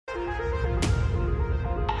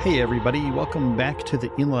Hey everybody, welcome back to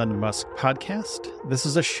the Elon Musk podcast. This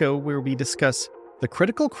is a show where we discuss the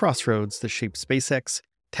critical crossroads that shape SpaceX,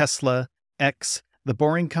 Tesla, X, The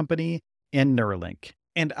Boring Company, and Neuralink.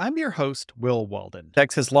 And I'm your host, Will Walden.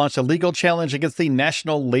 X has launched a legal challenge against the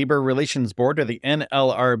National Labor Relations Board, or the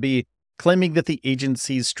NLRB, claiming that the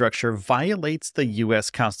agency's structure violates the U.S.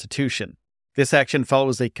 Constitution. This action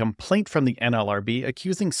follows a complaint from the NLRB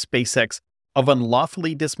accusing SpaceX of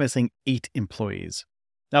unlawfully dismissing 8 employees.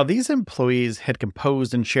 Now, these employees had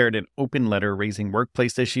composed and shared an open letter raising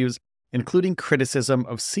workplace issues, including criticism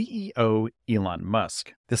of CEO Elon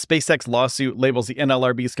Musk. The SpaceX lawsuit labels the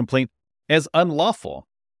NLRB's complaint as unlawful,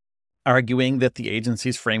 arguing that the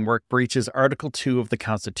agency's framework breaches Article 2 of the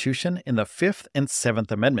Constitution and the 5th and 7th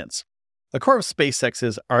Amendments. The core of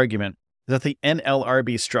SpaceX's argument is that the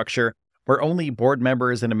NLRB structure, where only board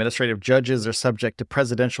members and administrative judges are subject to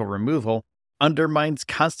presidential removal, undermines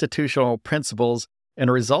constitutional principles and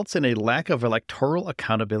results in a lack of electoral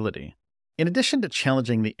accountability. In addition to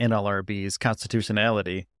challenging the NLRB's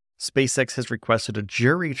constitutionality, SpaceX has requested a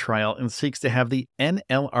jury trial and seeks to have the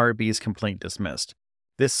NLRB's complaint dismissed.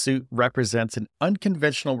 This suit represents an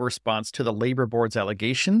unconventional response to the Labor Board's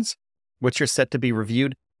allegations, which are set to be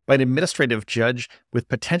reviewed by an administrative judge with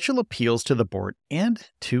potential appeals to the board and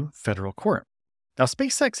to federal court. Now,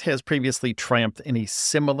 SpaceX has previously triumphed in a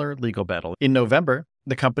similar legal battle. In November,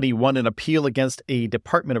 the company won an appeal against a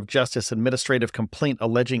Department of Justice administrative complaint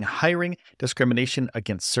alleging hiring discrimination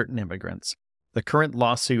against certain immigrants. The current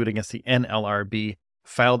lawsuit against the NLRB,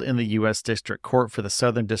 filed in the U.S. District Court for the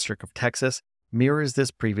Southern District of Texas, mirrors this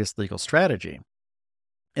previous legal strategy.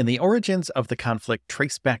 And the origins of the conflict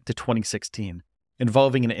trace back to 2016,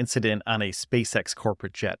 involving an incident on a SpaceX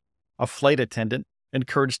corporate jet. A flight attendant,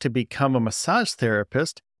 encouraged to become a massage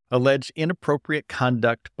therapist, alleged inappropriate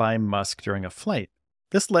conduct by Musk during a flight.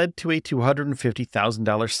 This led to a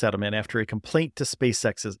 $250,000 settlement after a complaint to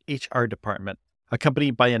SpaceX's HR department,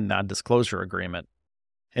 accompanied by a non-disclosure agreement.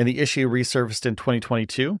 And the issue resurfaced in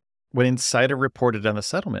 2022 when Insider reported on the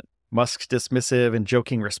settlement. Musk's dismissive and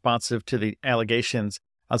joking response to the allegations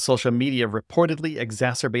on social media reportedly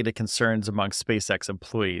exacerbated concerns among SpaceX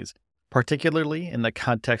employees, particularly in the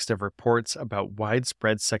context of reports about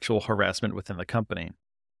widespread sexual harassment within the company.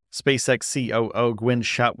 SpaceX COO Gwynne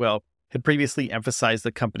Shotwell had previously emphasized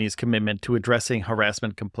the company's commitment to addressing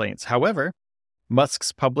harassment complaints. However,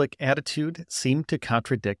 Musk's public attitude seemed to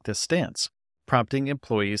contradict this stance, prompting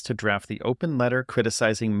employees to draft the open letter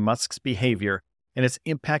criticizing Musk's behavior and its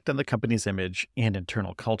impact on the company's image and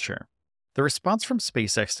internal culture. The response from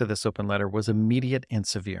SpaceX to this open letter was immediate and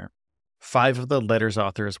severe. 5 of the letter's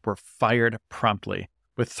authors were fired promptly,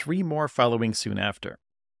 with 3 more following soon after.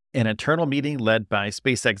 An internal meeting led by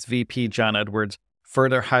SpaceX VP John Edwards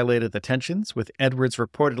further highlighted the tensions, with Edwards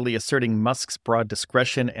reportedly asserting Musk's broad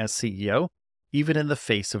discretion as CEO, even in the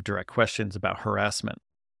face of direct questions about harassment.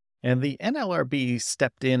 And the NLRB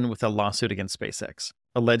stepped in with a lawsuit against SpaceX,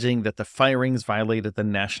 alleging that the firings violated the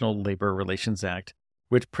National Labor Relations Act,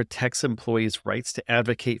 which protects employees' rights to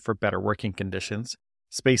advocate for better working conditions.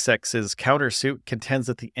 SpaceX's countersuit contends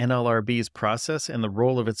that the NLRB's process and the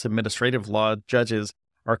role of its administrative law judges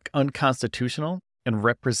are unconstitutional and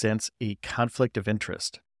represents a conflict of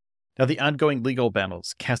interest. Now, the ongoing legal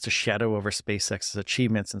battles cast a shadow over SpaceX's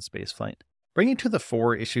achievements in spaceflight, bringing to the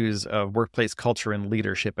fore issues of workplace culture and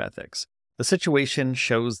leadership ethics. The situation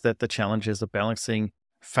shows that the challenges of balancing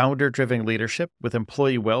founder-driven leadership with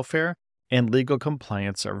employee welfare and legal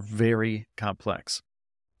compliance are very complex.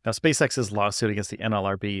 Now, SpaceX's lawsuit against the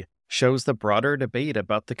NLRB shows the broader debate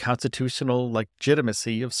about the constitutional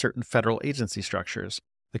legitimacy of certain federal agency structures.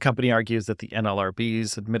 The company argues that the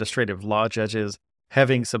NLRB's administrative law judges,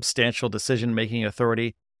 having substantial decision-making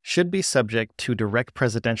authority, should be subject to direct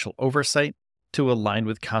presidential oversight to align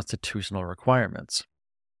with constitutional requirements.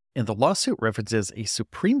 And the lawsuit references a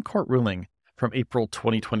Supreme Court ruling from April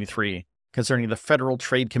 2023 concerning the Federal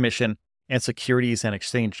Trade Commission and Securities and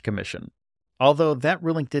Exchange Commission. Although that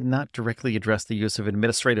ruling did not directly address the use of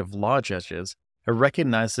administrative law judges, it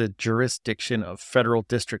recognized the jurisdiction of federal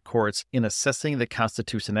district courts in assessing the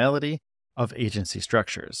constitutionality of agency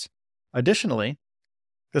structures. Additionally,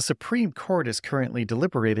 the Supreme Court is currently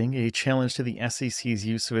deliberating a challenge to the SEC's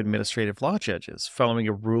use of administrative law judges, following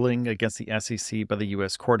a ruling against the SEC by the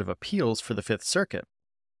U.S. Court of Appeals for the Fifth Circuit.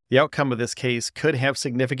 The outcome of this case could have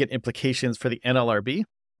significant implications for the NLRB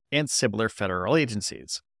and similar federal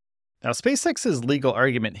agencies. Now, SpaceX's legal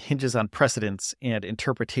argument hinges on precedents and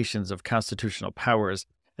interpretations of constitutional powers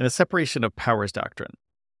and the separation of powers doctrine.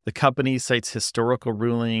 The company cites historical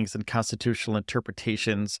rulings and constitutional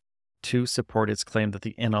interpretations to support its claim that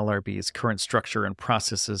the NLRB's current structure and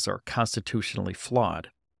processes are constitutionally flawed.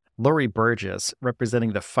 Lori Burgess,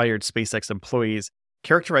 representing the fired SpaceX employees,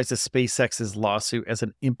 characterizes SpaceX's lawsuit as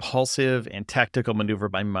an impulsive and tactical maneuver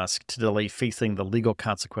by Musk to delay facing the legal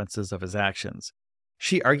consequences of his actions.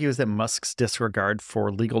 She argues that Musk's disregard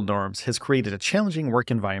for legal norms has created a challenging work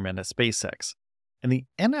environment at SpaceX, and the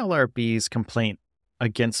NLRB's complaint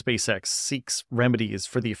against SpaceX seeks remedies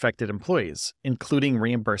for the affected employees, including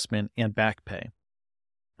reimbursement and back pay.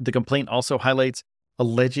 The complaint also highlights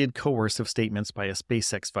alleged coercive statements by a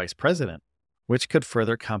SpaceX vice president, which could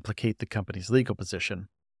further complicate the company's legal position.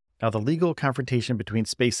 Now, the legal confrontation between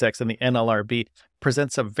SpaceX and the NLRB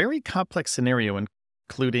presents a very complex scenario,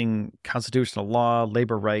 including constitutional law,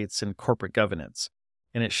 labor rights, and corporate governance.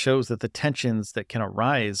 And it shows that the tensions that can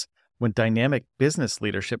arise when dynamic business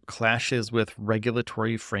leadership clashes with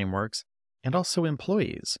regulatory frameworks and also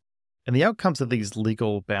employees. And the outcomes of these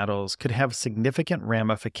legal battles could have significant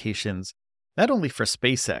ramifications, not only for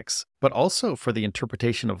SpaceX, but also for the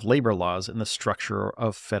interpretation of labor laws and the structure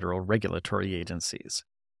of federal regulatory agencies.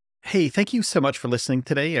 Hey, thank you so much for listening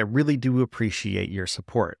today. I really do appreciate your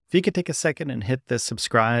support. If you could take a second and hit the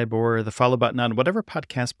subscribe or the follow button on whatever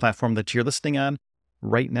podcast platform that you're listening on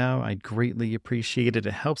right now, I'd greatly appreciate it.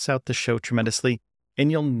 It helps out the show tremendously,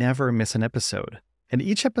 and you'll never miss an episode. And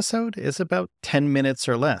each episode is about 10 minutes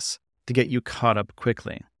or less to get you caught up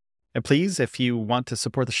quickly. And please, if you want to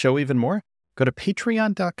support the show even more, go to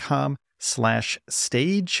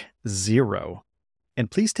patreon.com/stage0.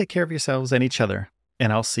 And please take care of yourselves and each other,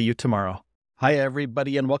 and I'll see you tomorrow. Hi,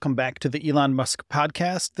 everybody, and welcome back to the Elon Musk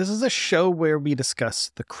podcast. This is a show where we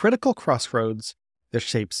discuss the critical crossroads that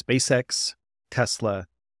shape SpaceX, Tesla,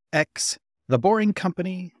 X, The Boring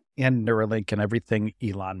Company, and Neuralink, and everything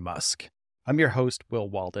Elon Musk. I'm your host, Will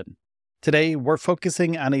Walden. Today, we're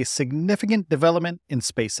focusing on a significant development in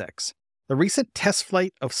SpaceX, the recent test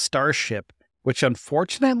flight of Starship, which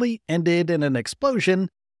unfortunately ended in an explosion.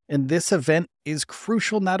 And this event is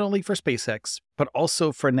crucial not only for SpaceX, but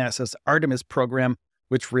also for NASA's Artemis program,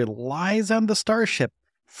 which relies on the Starship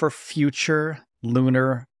for future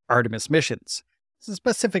lunar Artemis missions,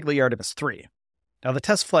 specifically Artemis 3. Now, the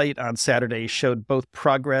test flight on Saturday showed both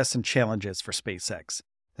progress and challenges for SpaceX.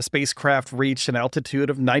 The spacecraft reached an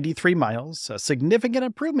altitude of 93 miles, a significant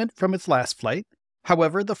improvement from its last flight.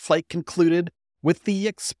 However, the flight concluded with the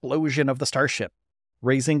explosion of the Starship,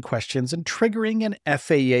 raising questions and triggering an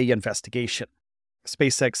FAA investigation.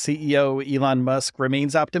 SpaceX CEO Elon Musk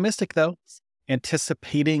remains optimistic, though,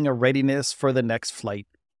 anticipating a readiness for the next flight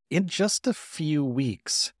in just a few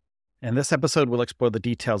weeks. And this episode will explore the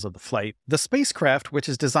details of the flight. The spacecraft, which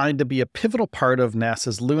is designed to be a pivotal part of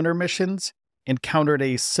NASA's lunar missions, encountered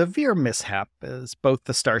a severe mishap as both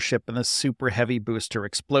the Starship and the Super Heavy booster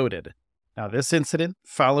exploded. Now, this incident,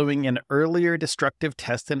 following an earlier destructive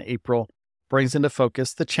test in April, brings into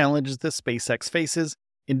focus the challenges that SpaceX faces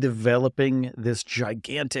in developing this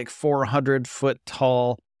gigantic 400-foot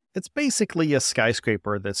tall, it's basically a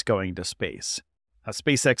skyscraper that's going to space.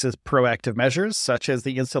 SpaceX's proactive measures, such as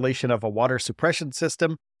the installation of a water suppression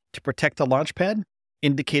system to protect the launch pad,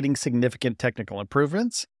 indicating significant technical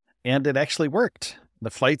improvements, and it actually worked.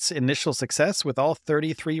 The flight's initial success with all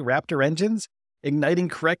 33 Raptor engines igniting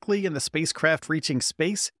correctly and the spacecraft reaching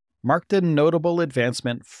space marked a notable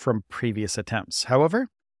advancement from previous attempts. However,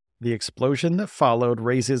 the explosion that followed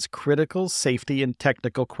raises critical safety and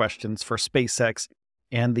technical questions for SpaceX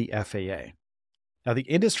and the FAA. Now, the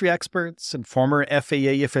industry experts and former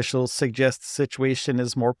FAA officials suggest the situation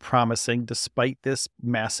is more promising despite this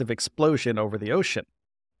massive explosion over the ocean.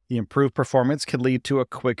 The improved performance could lead to a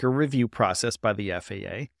quicker review process by the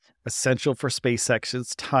FAA, essential for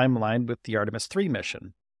SpaceX's timeline with the Artemis 3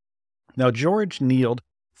 mission. Now, George Neild,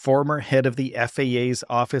 former head of the FAA's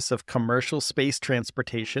Office of Commercial Space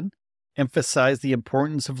Transportation, emphasized the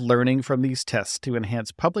importance of learning from these tests to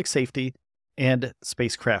enhance public safety and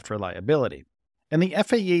spacecraft reliability. And the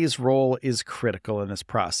FAA's role is critical in this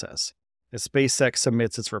process. As SpaceX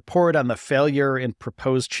submits its report on the failure and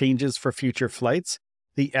proposed changes for future flights,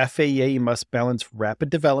 the FAA must balance rapid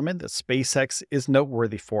development that SpaceX is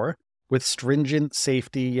noteworthy for with stringent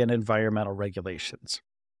safety and environmental regulations.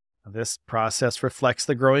 This process reflects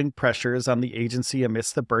the growing pressures on the agency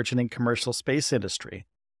amidst the burgeoning commercial space industry.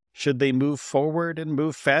 Should they move forward and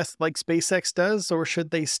move fast like SpaceX does, or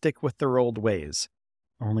should they stick with their old ways?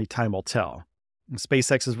 Only time will tell. And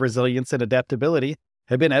SpaceX's resilience and adaptability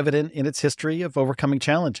have been evident in its history of overcoming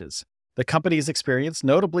challenges. The company's experience,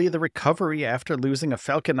 notably the recovery after losing a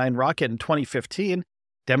Falcon 9 rocket in 2015,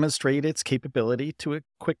 demonstrated its capability to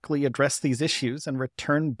quickly address these issues and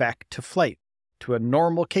return back to flight to a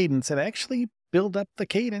normal cadence and actually build up the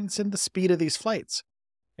cadence and the speed of these flights.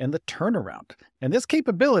 and the turnaround. And this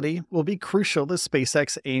capability will be crucial as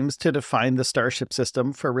SpaceX aims to define the Starship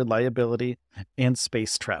system for reliability and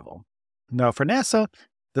space travel. Now, for NASA,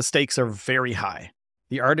 the stakes are very high.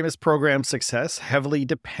 The Artemis program's success heavily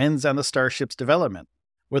depends on the Starship's development.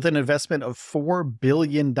 With an investment of $4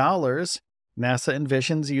 billion, NASA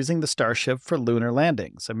envisions using the Starship for lunar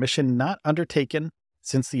landings, a mission not undertaken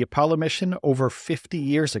since the Apollo mission over 50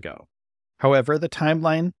 years ago. However, the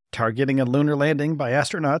timeline targeting a lunar landing by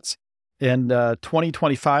astronauts in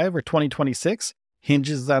 2025 or 2026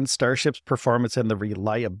 hinges on Starship's performance and the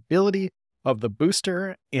reliability of the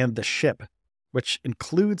booster and the ship, which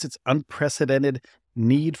includes its unprecedented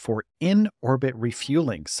need for in-orbit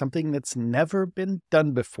refueling, something that's never been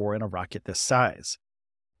done before in a rocket this size.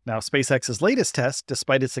 Now, SpaceX's latest test,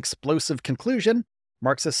 despite its explosive conclusion,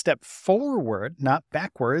 marks a step forward, not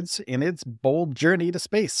backwards, in its bold journey to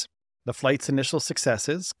space. The flight's initial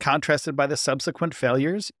successes, contrasted by the subsequent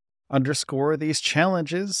failures, underscore these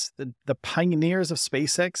challenges the pioneers of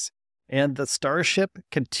SpaceX and the Starship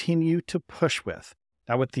continue to push with.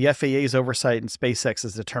 Now, with the FAA's oversight and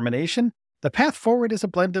SpaceX's determination, the path forward is a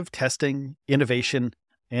blend of testing, innovation,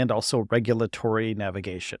 and also regulatory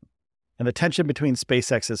navigation. And the tension between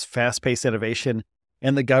SpaceX's fast-paced innovation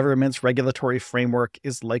and the government's regulatory framework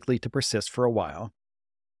is likely to persist for a while.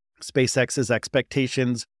 SpaceX's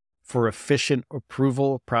expectations for efficient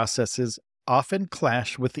approval processes often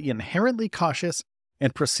clash with the inherently cautious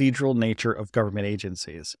and procedural nature of government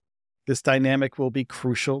agencies. This dynamic will be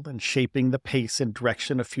crucial in shaping the pace and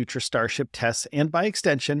direction of future Starship tests and, by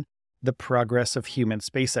extension, the progress of human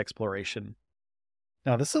space exploration.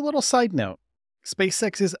 Now, this is a little side note.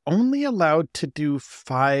 SpaceX is only allowed to do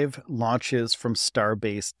 5 launches from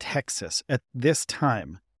Starbase Texas at this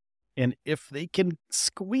time. And if they can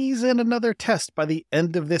squeeze in another test by the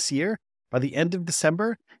end of this year, by the end of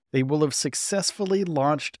December, they will have successfully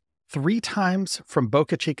launched 3 times from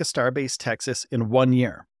Boca Chica Starbase, Texas in 1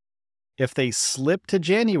 year. If they slip to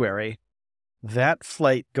January, that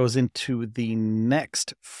flight goes into the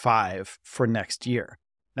next 5 for next year.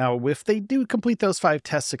 Now, if they do complete those 5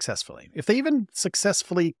 tests successfully, if they even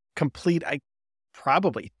successfully complete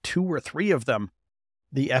probably 2 or 3 of them,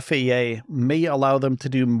 the FAA may allow them to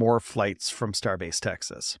do more flights from Starbase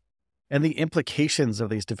Texas. And the implications of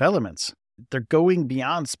these developments, they're going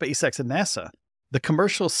beyond SpaceX and NASA. The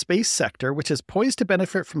commercial space sector, which is poised to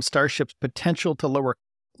benefit from Starship's potential to lower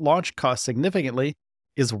launch costs significantly,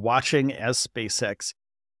 is watching as SpaceX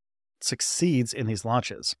succeeds in these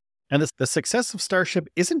launches. And the success of Starship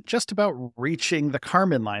isn't just about reaching the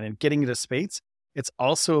Kármán line and getting into space. It's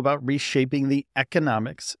also about reshaping the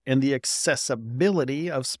economics and the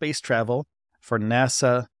accessibility of space travel for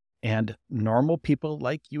NASA and normal people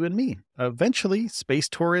like you and me. Eventually, space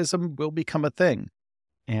tourism will become a thing,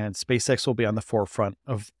 and SpaceX will be on the forefront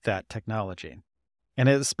of that technology. And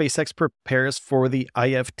as SpaceX prepares for the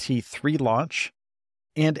IFT-3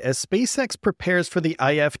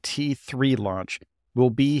 launch, we'll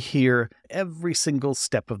be here every single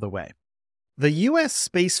step of the way. The U.S.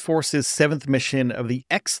 Space Force's 7th mission of the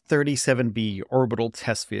X-37B Orbital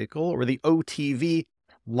Test Vehicle, or the OTV,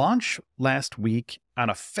 launched last week on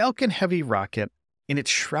a Falcon Heavy rocket, and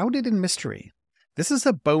it's shrouded in mystery. This is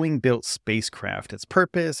a Boeing-built spacecraft. Its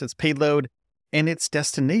purpose, its payload, and its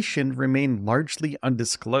destination remain largely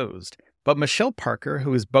undisclosed. But Michelle Parker,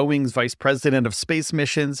 who is Boeing's Vice President of Space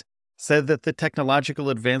Missions, said that the technological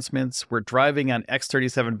advancements we're driving on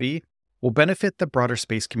X-37B will benefit the broader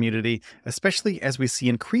space community, especially as we see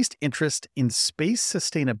increased interest in space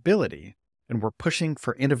sustainability, and we're pushing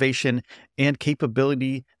for innovation and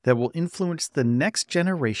capability that will influence the next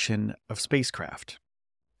generation of spacecraft.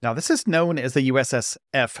 Now, this is known as the USS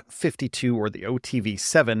F-52 or the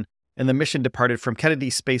OTV-7, and the mission departed from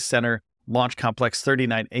Kennedy Space Center Launch Complex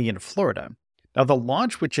 39A in Florida. Now, the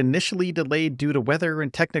launch, which initially delayed due to weather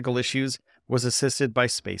and technical issues, was assisted by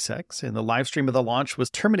SpaceX, and the live stream of the launch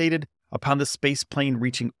was terminated upon the spaceplane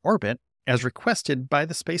reaching orbit, as requested by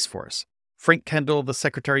the Space Force. Frank Kendall, the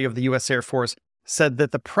Secretary of the U.S. Air Force, said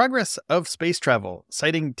that the progress of space travel,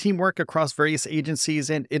 citing teamwork across various agencies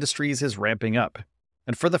and industries, is ramping up.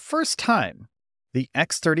 And for the first time, the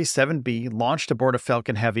X-37B launched aboard a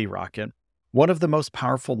Falcon Heavy rocket, one of the most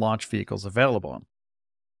powerful launch vehicles available.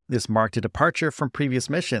 This marked a departure from previous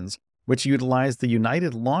missions, which utilized the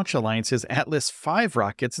United Launch Alliance's Atlas V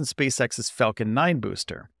rockets and SpaceX's Falcon 9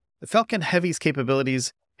 booster. The Falcon Heavy's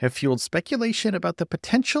capabilities have fueled speculation about the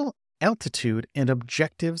potential altitude and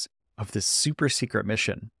objectives of this super-secret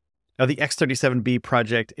mission. Now, the X-37B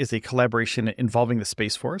project is a collaboration involving the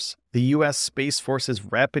Space Force, the U.S. Space Force's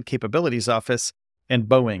Rapid Capabilities Office, and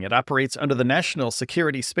Boeing. It operates under the National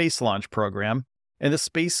Security Space Launch Program, and the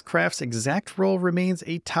spacecraft's exact role remains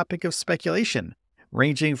a topic of speculation,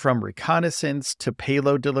 ranging from reconnaissance to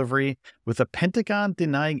payload delivery, with the Pentagon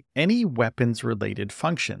denying any weapons-related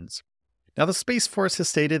functions. Now, the Space Force has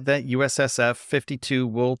stated that USSF-52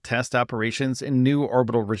 will test operations in new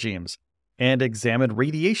orbital regimes and examine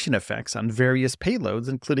radiation effects on various payloads,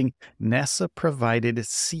 including NASA-provided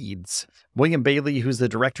seeds. William Bailey, who's the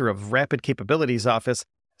director of Rapid Capabilities Office,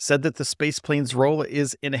 said that the spaceplane's role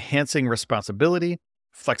is enhancing responsibility,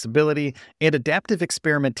 flexibility, and adaptive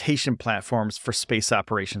experimentation platforms for space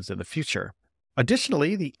operations in the future.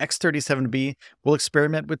 Additionally, the X-37B will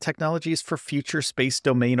experiment with technologies for future space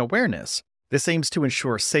domain awareness. This aims to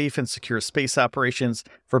ensure safe and secure space operations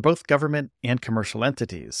for both government and commercial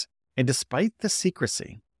entities. And despite the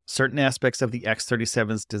secrecy, certain aspects of the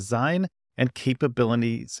X-37's design and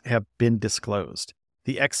capabilities have been disclosed.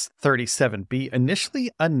 The X-37B, initially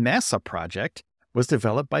a NASA project, was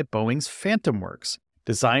developed by Boeing's Phantom Works,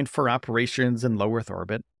 designed for operations in low Earth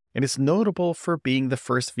orbit, and is notable for being the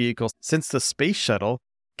first vehicle since the space shuttle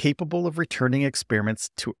capable of returning experiments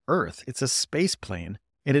to Earth. It's a space plane,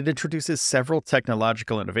 and it introduces several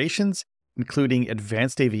technological innovations, including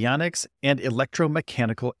advanced avionics and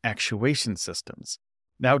electromechanical actuation systems.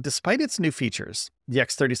 Now, despite its new features, the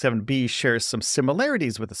X-37B shares some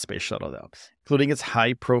similarities with the space shuttle, though, including its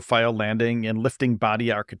high-profile landing and lifting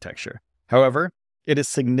body architecture. However, it is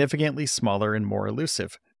significantly smaller and more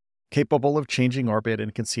elusive, capable of changing orbit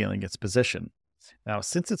and concealing its position. Now,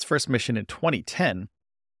 since its first mission in 2010,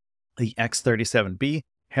 the X-37B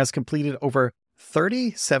has completed over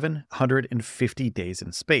 3,750 days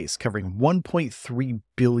in space, covering 1.3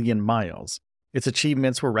 billion miles. Its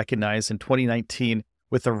achievements were recognized in 2019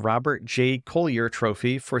 with the Robert J. Collier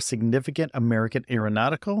Trophy for significant American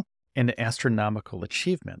aeronautical and astronomical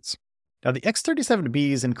achievements. Now, the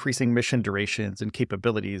X-37B's increasing mission durations and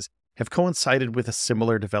capabilities have coincided with a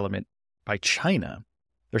similar development by China.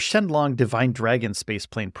 Their Shenlong Divine Dragon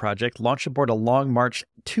spaceplane project, launched aboard a Long March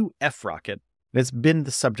 2F rocket, has been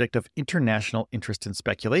the subject of international interest and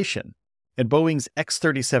speculation. And Boeing's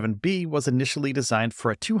X-37B was initially designed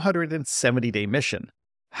for a 270-day mission.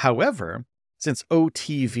 However, since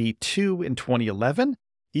OTV-2 in 2011,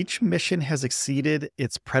 each mission has exceeded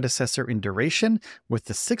its predecessor in duration, with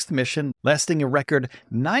the sixth mission lasting a record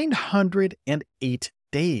 908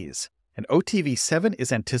 days. And OTV-7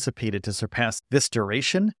 is anticipated to surpass this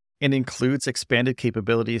duration and includes expanded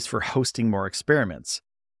capabilities for hosting more experiments.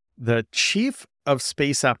 The chief of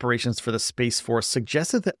space operations for the Space Force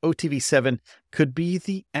suggested that OTV-7 could be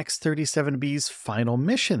the X-37B's final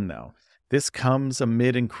mission, though. This comes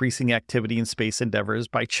amid increasing activity in space endeavors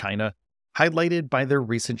by China, highlighted by their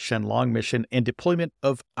recent Shenlong mission and deployment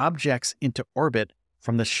of objects into orbit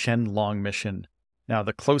from the Shenlong mission. Now,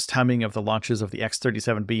 the close timing of the launches of the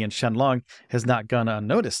X-37B and Shenlong has not gone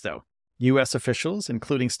unnoticed, though. U.S. officials,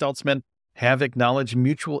 including Steltzman, have acknowledged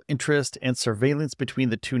mutual interest and surveillance between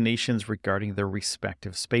the two nations regarding their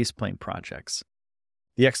respective spaceplane projects.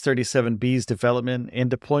 The X-37B's development and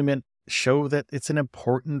deployment show that it's an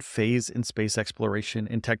important phase in space exploration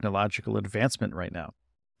and technological advancement right now.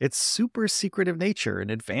 Its super secretive nature and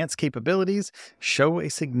advanced capabilities show a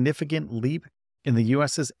significant leap in the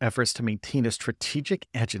U.S.'s efforts to maintain a strategic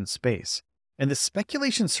edge in space. And the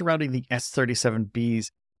speculation surrounding the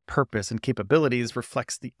S-37B's purpose and capabilities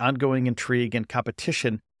reflects the ongoing intrigue and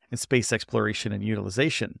competition in space exploration and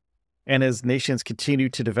utilization. And as nations continue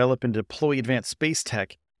to develop and deploy advanced space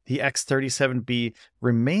tech, the X-37B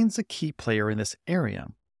remains a key player in this area.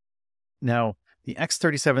 Now, the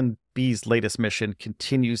X-37B's latest mission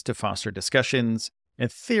continues to foster discussions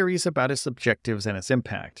and theories about its objectives and its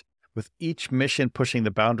impact. With each mission pushing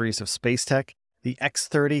the boundaries of space tech, the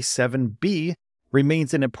X-37B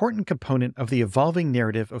remains an important component of the evolving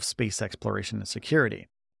narrative of space exploration and security.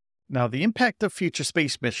 Now, the impact of future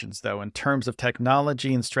space missions, though, in terms of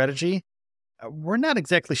technology and strategy, we're not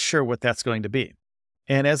exactly sure what that's going to be.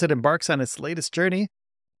 And as it embarks on its latest journey,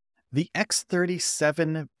 the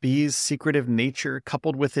X-37B's secretive nature,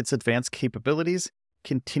 coupled with its advanced capabilities,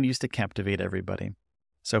 continues to captivate everybody.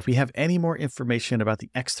 So if we have any more information about the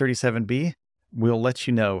X-37B, we'll let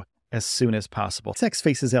you know as soon as possible. SpaceX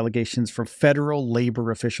faces allegations from federal labor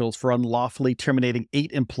officials for unlawfully terminating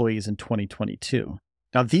 8 employees in 2022.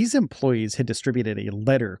 Now, these employees had distributed a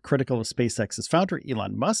letter critical of SpaceX's founder,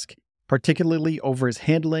 Elon Musk, particularly over his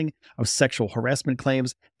handling of sexual harassment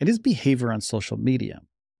claims and his behavior on social media.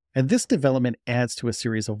 And this development adds to a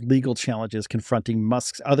series of legal challenges confronting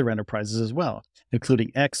Musk's other enterprises as well,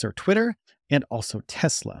 including X or Twitter, and also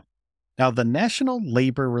Tesla. Now, the National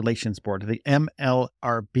Labor Relations Board, the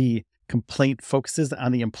MLRB, complaint focuses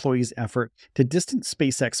on the employee's effort to distance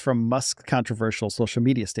SpaceX from Musk's controversial social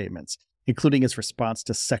media statements, including his response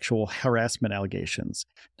to sexual harassment allegations.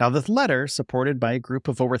 Now, this letter, supported by a group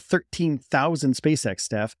of over 13,000 SpaceX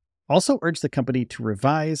staff, also urged the company to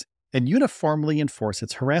revise and uniformly enforce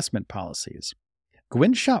its harassment policies.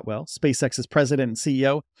 Gwynne Shotwell, SpaceX's president and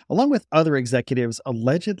CEO, along with other executives,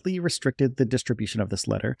 allegedly restricted the distribution of this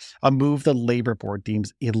letter, a move the Labor Board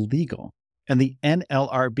deems illegal. And the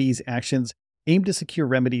NLRB's actions aim to secure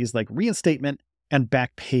remedies like reinstatement and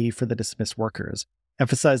back pay for the dismissed workers,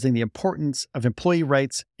 emphasizing the importance of employee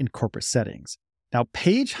rights in corporate settings. Now,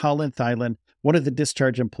 Paige Holland-Thielen, one of the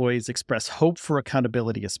discharged employees, expressed hope for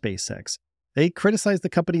accountability at SpaceX. They criticized the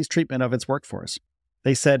company's treatment of its workforce.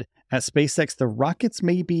 They said, at SpaceX, the rockets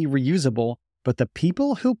may be reusable, but the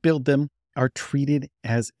people who build them are treated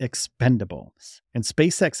as expendable. And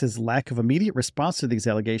SpaceX's lack of immediate response to these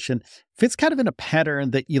allegations fits kind of in a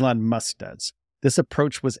pattern that Elon Musk does. This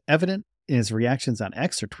approach was evident in his reactions on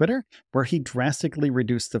X or Twitter, where he drastically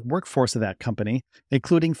reduced the workforce of that company,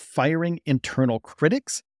 including firing internal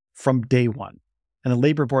critics from day one. And the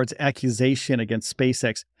Labor Board's accusation against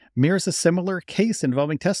SpaceX mirrors a similar case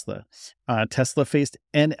involving Tesla. Tesla faced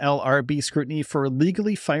NLRB scrutiny for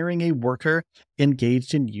illegally firing a worker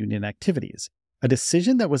engaged in union activities, a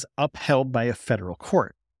decision that was upheld by a federal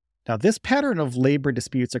court. Now, this pattern of labor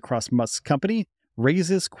disputes across Musk's company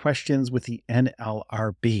raises questions with the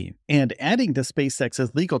NLRB. And adding to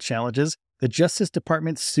SpaceX's legal challenges, the Justice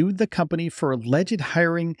Department sued the company for alleged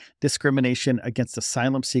hiring discrimination against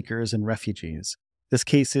asylum seekers and refugees. This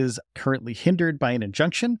case is currently hindered by an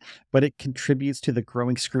injunction, but it contributes to the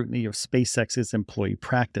growing scrutiny of SpaceX's employee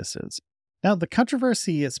practices. Now, the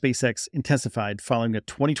controversy at SpaceX intensified following a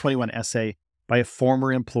 2021 essay by a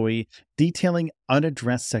former employee detailing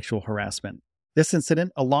unaddressed sexual harassment. This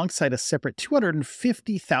incident, alongside a separate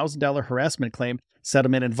 $250,000 harassment claim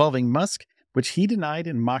settlement involving Musk, which he denied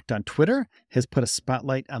and mocked on Twitter, has put a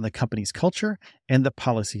spotlight on the company's culture and the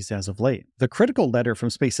policies as of late. The critical letter from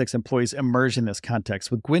SpaceX employees emerged in this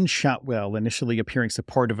context, with Gwynne Shotwell initially appearing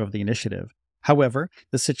supportive of the initiative. However,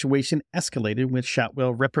 the situation escalated when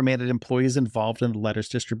Shotwell reprimanded employees involved in the letter's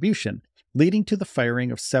distribution, leading to the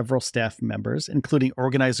firing of several staff members, including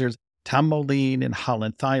organizers Tom Moline and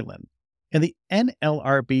Holland-Thielen. And the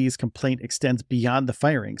NLRB's complaint extends beyond the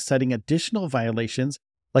firing, citing additional violations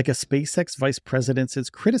like a SpaceX vice president's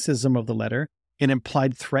criticism of the letter and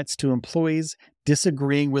implied threats to employees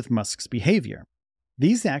disagreeing with Musk's behavior.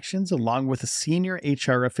 These actions, along with a senior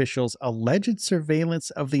HR official's alleged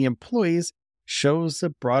surveillance of the employees, shows a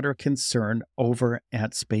broader concern over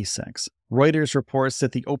at SpaceX. Reuters reports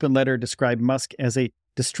that the open letter described Musk as a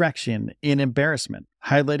distraction and embarrassment,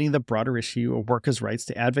 highlighting the broader issue of workers' rights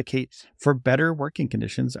to advocate for better working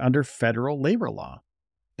conditions under federal labor law.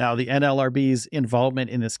 Now, the NLRB's involvement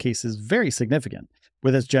in this case is very significant,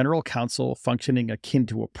 with its general counsel functioning akin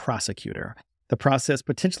to a prosecutor. The process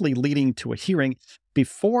potentially leading to a hearing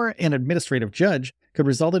before an administrative judge could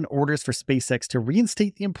result in orders for SpaceX to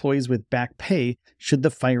reinstate the employees with back pay should the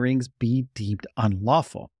firings be deemed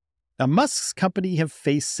unlawful. Now, Musk's company have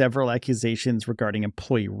faced several accusations regarding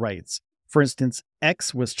employee rights. For instance,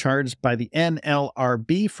 X was charged by the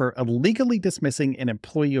NLRB for illegally dismissing an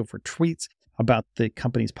employee over tweets about the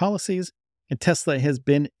company's policies, and Tesla has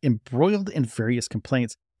been embroiled in various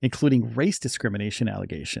complaints, including race discrimination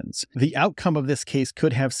allegations. The outcome of this case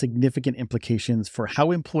could have significant implications for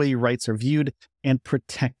how employee rights are viewed and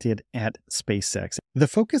protected at SpaceX. The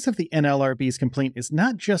focus of the NLRB's complaint is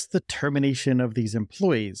not just the termination of these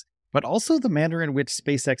employees, but also the manner in which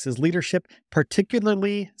SpaceX's leadership,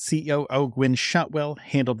 particularly COO Gwynne Shotwell,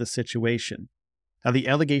 handled the situation. Now, the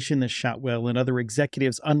allegation that Shotwell and other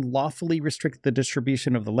executives unlawfully restricted the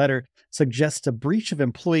distribution of the letter suggests a breach of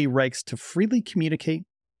employee rights to freely communicate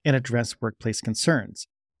and address workplace concerns.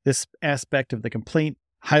 This aspect of the complaint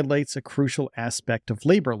highlights a crucial aspect of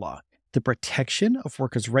labor law, the protection of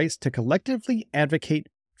workers' rights to collectively advocate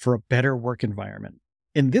for a better work environment.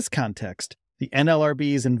 In this context, the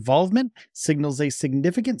NLRB's involvement signals a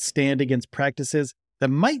significant stand against practices that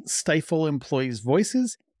might stifle employees'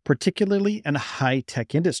 voices, particularly in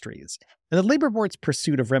high-tech industries. And the Labor Board's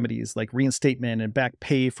pursuit of remedies like reinstatement and back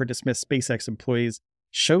pay for dismissed SpaceX employees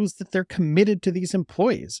shows that they're committed to these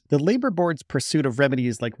employees. The Labor Board's pursuit of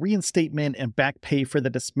remedies like reinstatement and back pay for the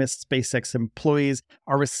dismissed SpaceX employees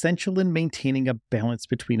are essential in maintaining a balance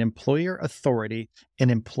between employer authority and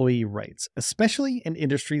employee rights, especially in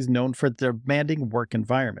industries known for demanding work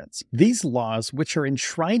environments. These laws, which are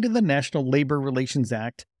enshrined in the National Labor Relations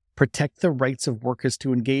Act, protect the rights of workers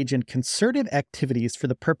to engage in concerted activities for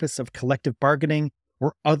the purpose of collective bargaining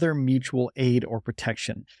or other mutual aid or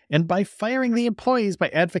protection. And by firing the employees by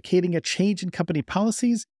advocating a change in company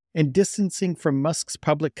policies and distancing from Musk's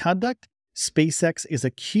public conduct, SpaceX is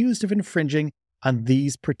accused of infringing on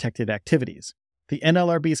these protected activities. The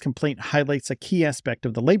NLRB's complaint highlights a key aspect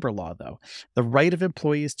of the labor law, though, the right of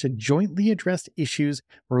employees to jointly address issues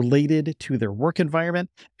related to their work environment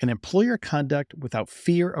and employer conduct without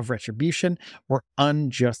fear of retribution or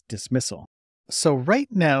unjust dismissal. So right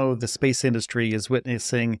now, the space industry is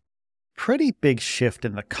witnessing a pretty big shift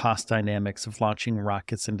in the cost dynamics of launching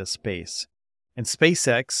rockets into space. And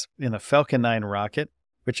SpaceX, in the Falcon 9 rocket,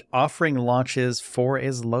 which offering launches for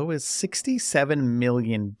as low as $67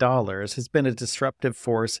 million, has been a disruptive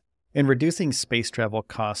force in reducing space travel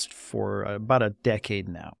costs for about a decade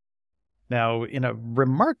now. Now, in a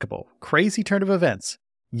remarkable, crazy turn of events,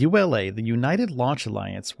 ULA, the United Launch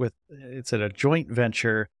Alliance, it's a joint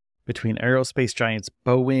venture between aerospace giants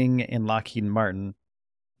Boeing and Lockheed Martin,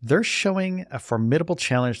 they're showing a formidable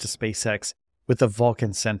challenge to SpaceX with the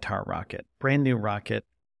Vulcan Centaur rocket, brand new rocket.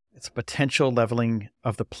 It's a potential leveling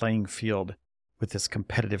of the playing field with this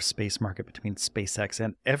competitive space market between SpaceX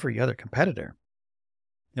and every other competitor.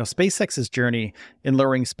 Now, SpaceX's journey in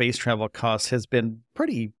lowering space travel costs has been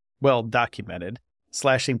pretty well documented,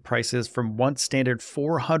 slashing prices from once standard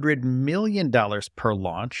 $400 million per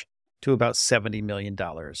launch to about $70 million.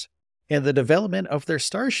 And the development of their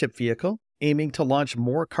Starship vehicle, aiming to launch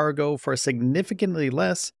more cargo for significantly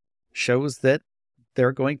less, shows that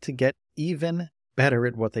they're going to get even better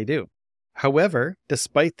at what they do. However,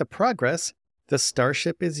 despite the progress, the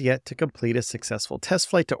Starship is yet to complete a successful test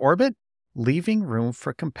flight to orbit, leaving room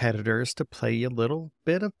for competitors to play a little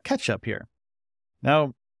bit of catch-up here.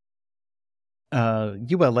 Now,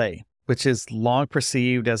 ULA, which is long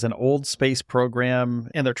perceived as an old space program,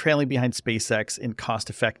 and they're trailing behind SpaceX in cost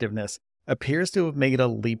effectiveness, appears to have made a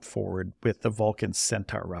leap forward with the Vulcan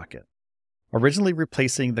Centaur rocket. Originally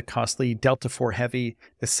replacing the costly Delta IV Heavy,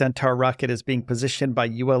 the Centaur rocket is being positioned by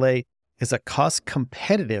ULA as a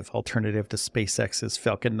cost-competitive alternative to SpaceX's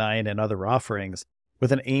Falcon 9 and other offerings,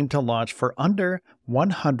 with an aim to launch for under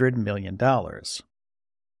 $100 million.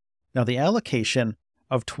 Now, the allocation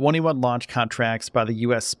of 21 launch contracts by the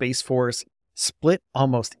U.S. Space Force, split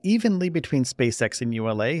almost evenly between SpaceX and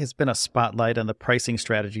ULA, has been a spotlight on the pricing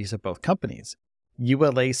strategies of both companies.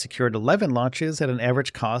 ULA secured 11 launches at an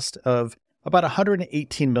average cost of about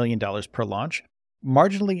 $118 million per launch,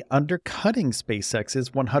 marginally undercutting SpaceX's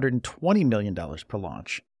 $120 million per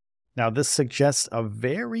launch. Now, this suggests a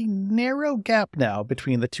very narrow gap now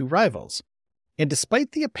between the two rivals. And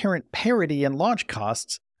despite the apparent parity in launch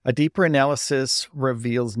costs, a deeper analysis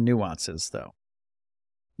reveals nuances, though.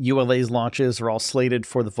 ULA's launches are all slated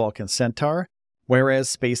for the Vulcan Centaur,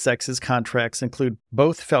 whereas SpaceX's contracts include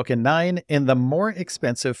both Falcon 9 and the more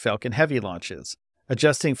expensive Falcon Heavy launches.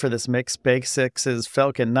 Adjusting for this mix, SpaceX's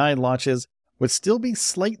Falcon 9 launches would still be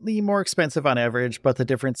slightly more expensive on average, but the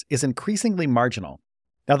difference is increasingly marginal.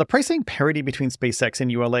 Now, the pricing parity between SpaceX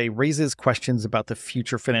and ULA raises questions about the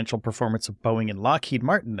future financial performance of Boeing and Lockheed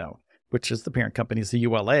Martin, though, which is the parent company of the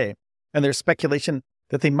ULA, and there's speculation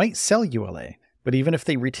that they might sell ULA. But even if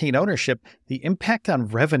they retain ownership, the impact on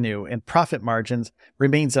revenue and profit margins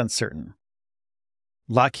remains uncertain.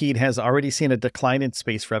 Lockheed has already seen a decline in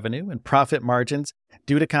space revenue and profit margins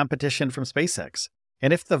due to competition from SpaceX.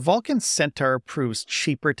 And if the Vulcan Centaur proves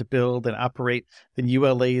cheaper to build and operate than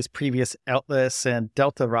ULA's previous Atlas and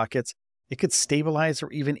Delta rockets, it could stabilize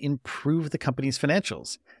or even improve the company's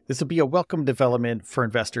financials. This would be a welcome development for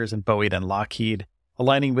investors in Boeing and Lockheed,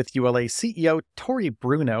 aligning with ULA CEO Tory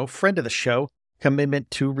Bruno, friend of the show, commitment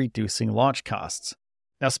to reducing launch costs.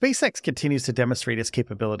 Now, SpaceX continues to demonstrate its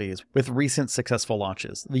capabilities with recent successful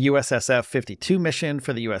launches. The USSF-52 mission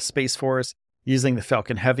for the U.S. Space Force, using the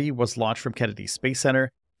Falcon Heavy, was launched from Kennedy Space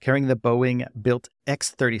Center, carrying the Boeing-built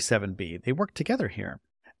X-37B. They work together here.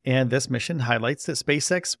 And this mission highlights that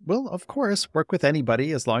SpaceX will, of course, work with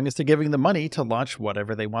anybody as long as they're giving them money to launch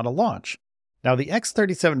whatever they want to launch. Now, the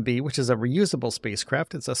X-37B, which is a reusable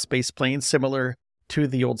spacecraft, it's a space plane similar to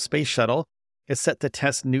the old space shuttle, is set to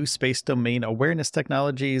test new space domain awareness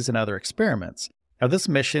technologies and other experiments. Now, this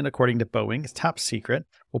mission, according to Boeing, is top secret,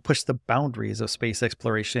 will push the boundaries of space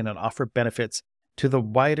exploration and offer benefits to the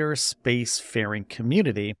wider spacefaring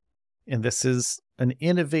community. And this is an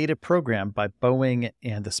innovative program by Boeing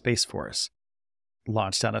and the Space Force,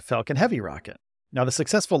 launched on a Falcon Heavy rocket. Now, the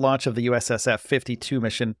successful launch of the USSF-52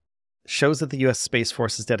 mission shows that the U.S. Space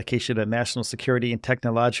Force's dedication to national security and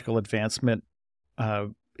technological advancement,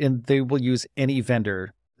 and they will use any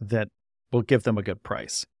vendor that will give them a good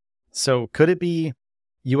price. So could it be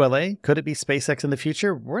ULA, could it be SpaceX in the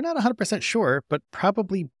future? We're not 100% sure, but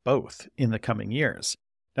probably both in the coming years.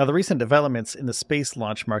 Now, the recent developments in the space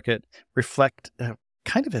launch market reflect a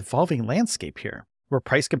kind of evolving landscape here, where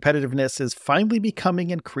price competitiveness is finally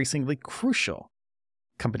becoming increasingly crucial.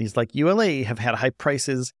 Companies like ULA have had high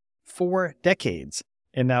prices for decades,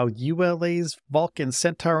 and now ULA's Vulcan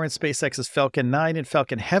Centaur and SpaceX's Falcon 9 and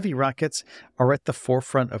Falcon Heavy rockets are at the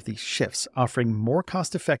forefront of these shifts, offering more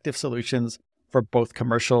cost-effective solutions for both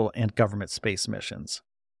commercial and government space missions.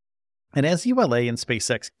 And as ULA and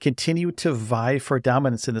SpaceX continue to vie for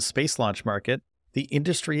dominance in the space launch market, the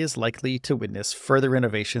industry is likely to witness further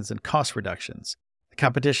innovations and cost reductions. The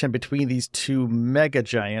competition between these two mega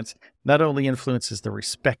giants not only influences their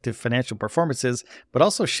respective financial performances, but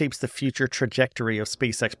also shapes the future trajectory of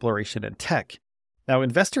space exploration and tech. Now,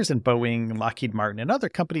 investors in Boeing, Lockheed Martin, and other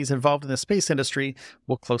companies involved in the space industry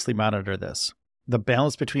will closely monitor this. The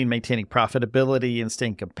balance between maintaining profitability and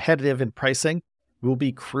staying competitive in pricing will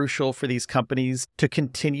be crucial for these companies to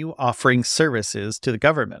continue offering services to the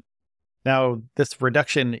government. Now, this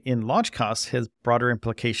reduction in launch costs has broader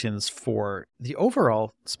implications for the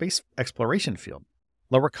overall space exploration field.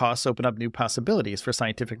 Lower costs open up new possibilities for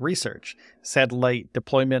scientific research, satellite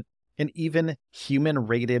deployment, and even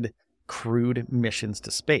human-rated crewed missions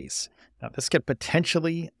to space. Now, this could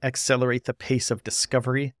potentially accelerate the pace of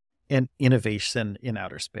discovery and innovation in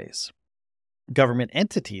outer space. Government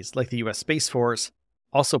entities like the U.S. Space Force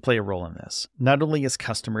also play a role in this, not only as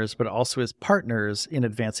customers, but also as partners in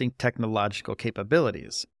advancing technological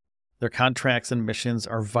capabilities. Their contracts and missions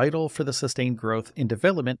are vital for the sustained growth and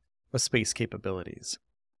development of space capabilities.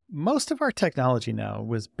 Most of our technology now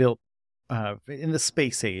was built in the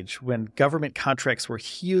space age when government contracts were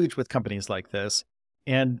huge with companies like this,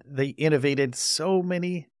 and they innovated so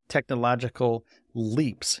many technological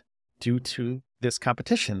leaps due to this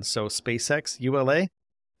competition. So SpaceX, ULA,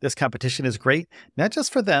 this competition is great, not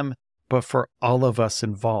just for them, but for all of us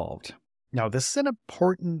involved. Now, this is an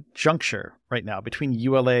important juncture right now between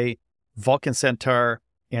ULA, Vulcan Centaur,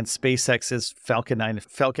 and SpaceX's Falcon 9 and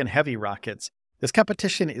Falcon Heavy rockets. This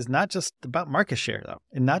competition is not just about market share, though,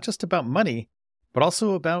 and not just about money, but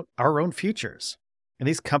also about our own futures. And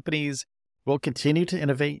these companies will continue to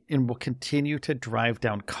innovate and will continue to drive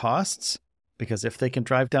down costs, because if they can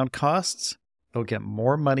drive down costs, they'll get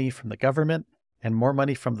more money from the government and more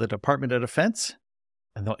money from the Department of Defense,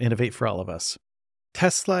 and they'll innovate for all of us.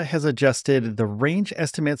 Tesla has adjusted the range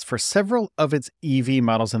estimates for several of its EV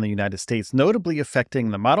models in the United States, notably affecting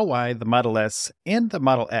the Model Y, the Model S, and the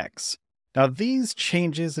Model X. Now, these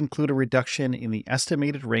changes include a reduction in the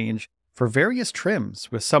estimated range for various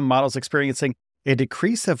trims, with some models experiencing a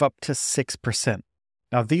decrease of up to 6%.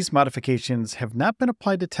 Now, these modifications have not been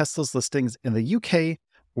applied to Tesla's listings in the UK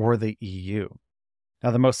or the EU. Now,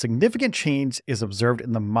 the most significant change is observed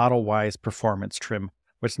in the Model Y's performance trim,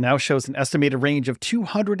 which now shows an estimated range of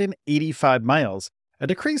 285 miles, a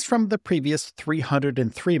decrease from the previous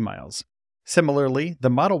 303 miles. Similarly, the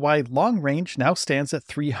Model Y long range now stands at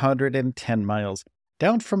 310 miles,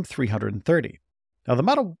 down from 330. Now, the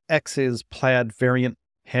Model X's Plaid variant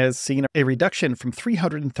has seen a reduction from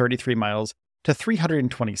 333 miles to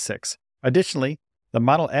 326. Additionally, the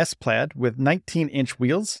Model S Plaid with 19-inch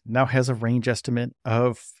wheels now has a range estimate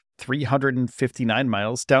of 359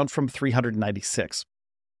 miles, down from 396.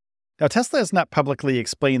 Now, Tesla has not publicly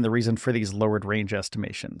explained the reason for these lowered range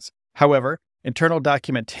estimations. However, internal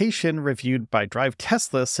documentation reviewed by Drive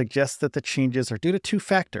Tesla suggests that the changes are due to two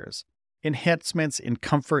factors: enhancements in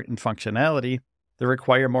comfort and functionality that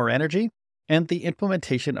require more energy, and the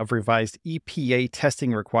implementation of revised EPA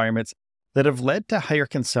testing requirements that have led to higher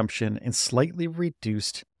consumption and slightly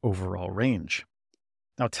reduced overall range.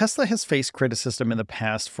 Now, Tesla has faced criticism in the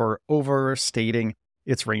past for overstating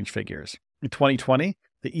its range figures. In 2020,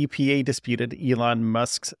 the EPA disputed Elon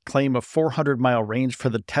Musk's claim of 400-mile range for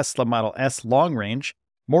the Tesla Model S long range.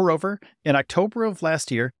 Moreover, in October of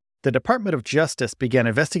last year, the Department of Justice began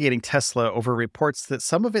investigating Tesla over reports that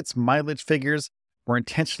some of its mileage figures were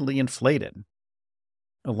intentionally inflated.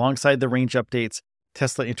 Alongside the range updates,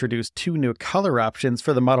 Tesla introduced two new color options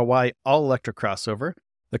for the Model Y all-electric crossover.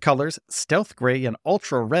 The colors Stealth Gray and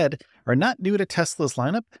Ultra Red are not new to Tesla's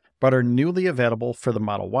lineup, but are newly available for the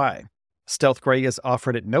Model Y. Stealth Gray is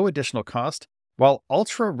offered at no additional cost, while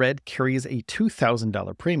Ultra Red carries a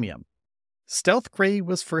 $2,000 premium. Stealth Gray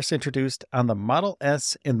was first introduced on the Model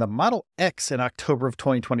S and the Model X in October of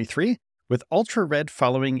 2023, with Ultra Red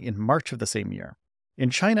following in March of the same year. In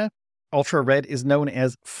China, Ultra Red is known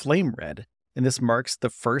as Flame Red, and this marks the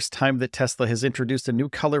first time that Tesla has introduced a new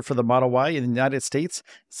color for the Model Y in the United States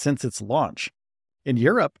since its launch. In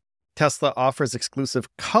Europe, Tesla offers exclusive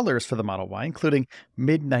colors for the Model Y, including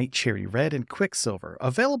Midnight Cherry Red and Quicksilver,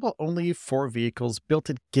 available only for vehicles built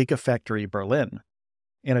at Gigafactory Berlin.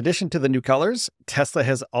 In addition to the new colors, Tesla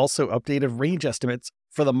has also updated range estimates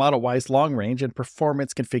for the Model Y's long range and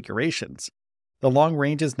performance configurations. The long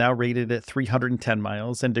range is now rated at 310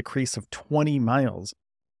 miles and a decrease of 20 miles,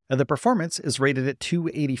 and the performance is rated at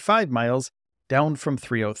 285 miles, down from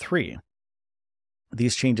 303.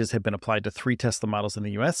 These changes have been applied to 3 Tesla models in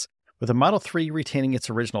the US, with the Model 3 retaining its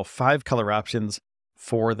original 5 color options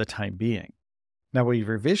for the time being. Now, a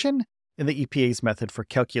revision in the EPA's method for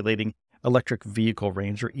calculating electric vehicle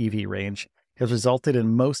range, or EV range, has resulted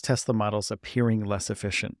in most Tesla models appearing less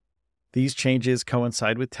efficient. These changes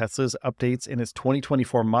coincide with Tesla's updates in its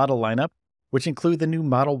 2024 model lineup, which include the new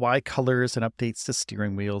Model Y colors and updates to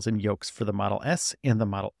steering wheels and yokes for the Model S and the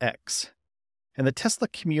Model X. And the Tesla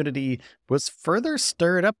community was further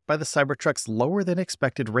stirred up by the Cybertruck's lower than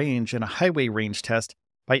expected range in a highway range test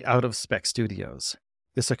by out-of-spec studios.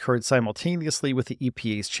 This occurred simultaneously with the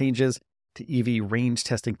EPA's changes to EV range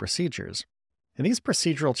testing procedures. And these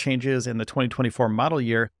procedural changes in the 2024 model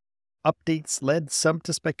year updates led some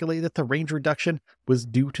to speculate that the range reduction was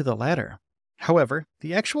due to the latter. However,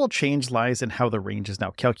 the actual change lies in how the range is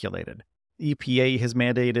now calculated. EPA has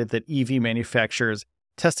mandated that EV manufacturers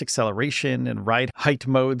test acceleration and ride height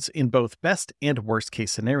modes in both best and worst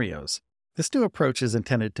case scenarios. This new approach is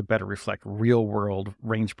intended to better reflect real-world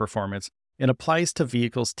range performance and applies to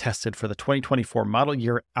vehicles tested for the 2024 model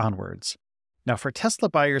year onwards. Now, for Tesla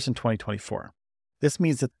buyers in 2024, this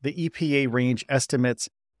means that the EPA range estimates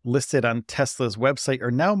listed on Tesla's website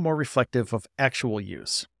are now more reflective of actual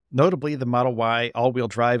use. Notably, the Model Y all-wheel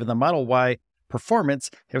drive and the Model Y Performance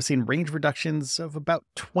have seen range reductions of about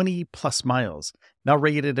 20 plus miles, now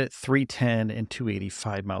rated at 310 and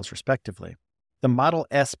 285 miles respectively. The Model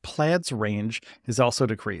S Plaid's range is also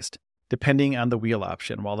decreased, depending on the wheel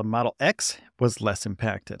option, while the Model X was less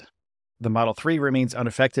impacted. The Model 3 remains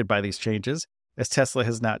unaffected by these changes, as Tesla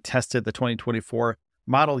has not tested the 2024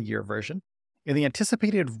 model year version, and the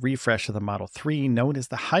anticipated refresh of the Model 3, known as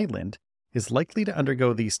the Highland, is likely to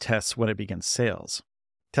undergo these tests when it begins sales.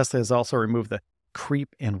 Tesla has also removed the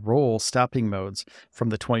creep and roll stopping modes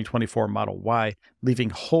from the 2024 Model Y, leaving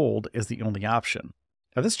hold as the only option.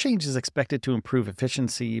 Now, this change is expected to improve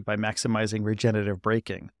efficiency by maximizing regenerative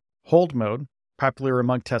braking. Hold mode, popular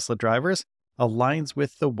among Tesla drivers, aligns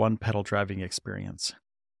with the one-pedal driving experience.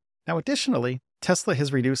 Now, additionally, Tesla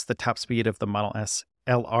has reduced the top speed of the Model S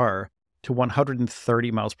LR to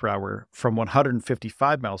 130 miles per hour from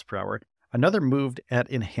 155 miles per hour, another move at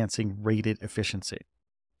enhancing rated efficiency.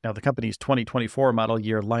 Now, the company's 2024 model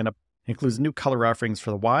year lineup includes new color offerings for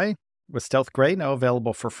the Y, with Stealth Gray now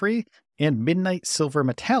available for free, and Midnight Silver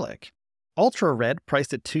Metallic. Ultra Red,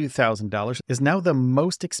 priced at $2,000, is now the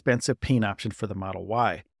most expensive paint option for the Model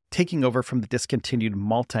Y, taking over from the discontinued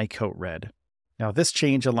Multi-Coat Red. Now, this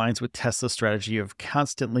change aligns with Tesla's strategy of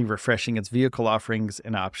constantly refreshing its vehicle offerings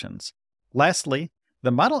and options. Lastly, the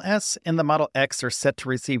Model S and the Model X are set to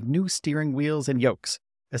receive new steering wheels and yokes.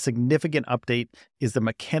 A significant update is the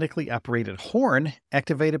mechanically operated horn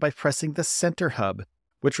activated by pressing the center hub,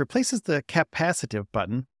 which replaces the capacitive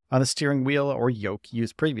button on the steering wheel or yoke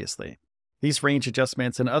used previously. These range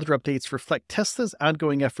adjustments and other updates reflect Tesla's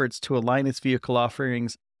ongoing efforts to align its vehicle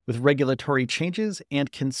offerings with regulatory changes and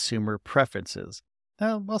consumer preferences.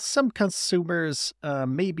 Now, while some consumers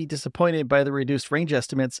may be disappointed by the reduced range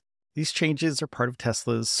estimates, these changes are part of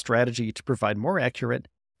Tesla's strategy to provide more accurate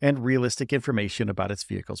and realistic information about its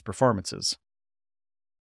vehicle's performances.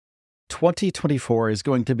 2024 is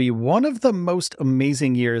going to be one of the most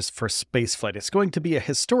amazing years for spaceflight. It's going to be a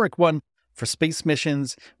historic one for space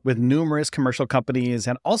missions, with numerous commercial companies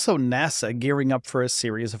and also NASA gearing up for a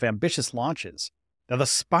series of ambitious launches. Now, the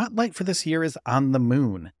spotlight for this year is on the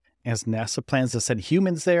moon, as NASA plans to send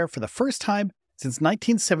humans there for the first time since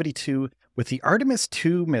 1972 with the Artemis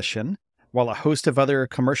II mission, while a host of other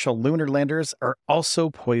commercial lunar landers are also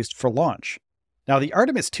poised for launch. Now, the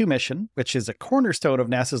Artemis II mission, which is a cornerstone of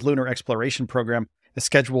NASA's lunar exploration program, is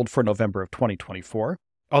scheduled for November of 2024,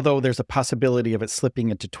 although there's a possibility of it slipping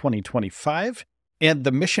into 2025. And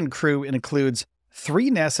the mission crew includes 3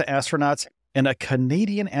 NASA astronauts and a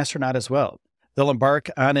Canadian astronaut as well. They'll embark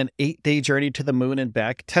on an 8-day journey to the moon and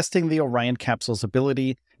back, testing the Orion capsule's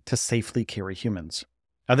ability to safely carry humans.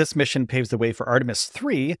 Now, this mission paves the way for Artemis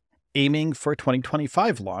III, aiming for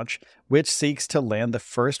 2025 launch, which seeks to land the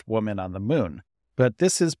first woman on the moon. But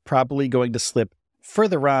this is probably going to slip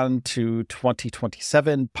further on to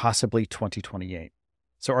 2027, possibly 2028.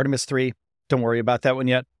 So Artemis 3, don't worry about that one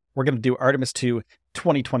yet. We're going to do Artemis 2,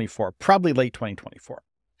 2024, probably late 2024.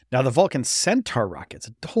 Now, the Vulcan Centaur rocket's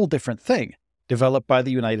a whole different thing. Developed by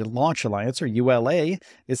the United Launch Alliance, or ULA,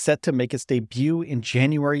 is set to make its debut in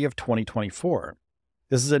January of 2024.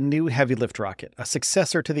 This is a new heavy lift rocket, a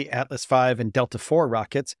successor to the Atlas V and Delta IV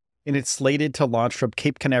rockets, and it's slated to launch from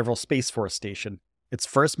Cape Canaveral Space Force Station. Its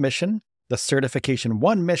first mission, the Certification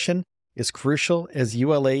 1 mission, is crucial as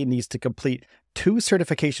ULA needs to complete 2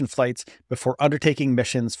 certification flights before undertaking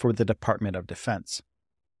missions for the Department of Defense.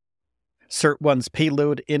 Cert-1's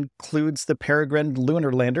payload includes the Peregrine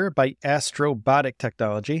lunar lander by Astrobotic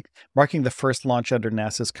Technology, marking the first launch under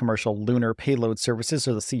NASA's Commercial Lunar Payload Services,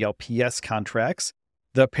 or the CLPS contracts.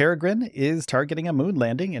 The Peregrine is targeting a moon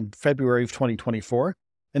landing in February of 2024,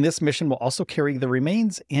 and this mission will also carry the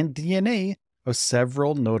remains and DNA of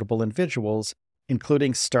several notable individuals,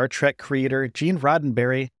 including Star Trek creator Gene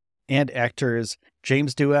Roddenberry and actors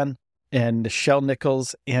James Doohan and Nichelle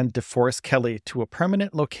Nichols and DeForest Kelley to a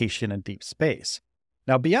permanent location in deep space.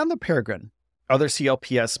 Now, beyond the Peregrine, other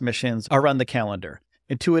CLPS missions are on the calendar.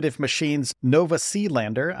 Intuitive Machines' Nova C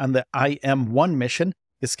lander on the IM-1 mission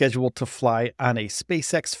is scheduled to fly on a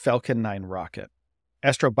SpaceX Falcon 9 rocket.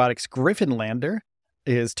 Astrobotic's Griffin lander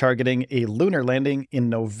is targeting a lunar landing in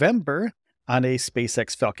November on a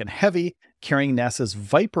SpaceX Falcon Heavy, carrying NASA's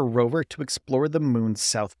Viper rover to explore the moon's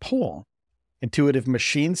south pole. Intuitive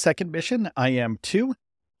Machines' second mission, IM-2,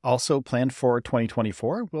 also planned for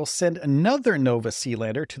 2024, will send another Nova C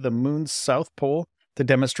lander to the moon's south pole to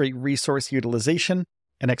demonstrate resource utilization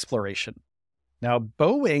and exploration. Now,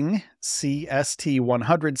 Boeing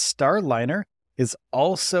CST-100 Starliner is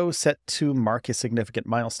also set to mark a significant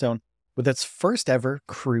milestone with its first ever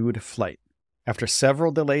crewed flight. After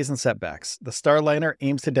several delays and setbacks, the Starliner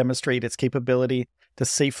aims to demonstrate its capability to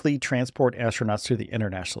safely transport astronauts to the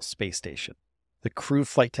International Space Station. The crew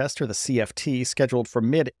flight test, or the CFT, scheduled for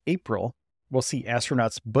mid-April, will see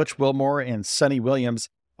astronauts Butch Wilmore and Sonny Williams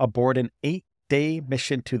aboard an 8-day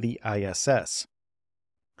mission to the ISS.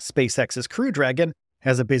 SpaceX's Crew Dragon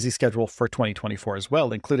has a busy schedule for 2024 as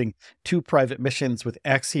well, including 2 private missions with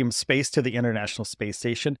Axiom Space to the International Space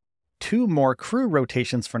Station, 2 more crew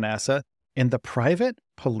rotations for NASA, and the private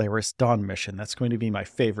Polaris Dawn mission. That's going to be my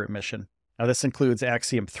favorite mission. Now, this includes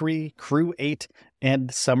Axiom 3, Crew 8,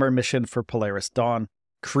 and Summer Mission for Polaris Dawn,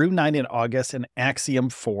 Crew 9 in August, and Axiom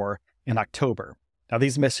 4 in October. Now,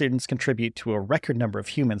 these missions contribute to a record number of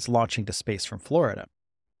humans launching to space from Florida.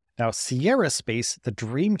 Now, Sierra Space, the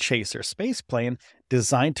Dream Chaser spaceplane,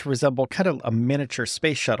 designed to resemble kind of a miniature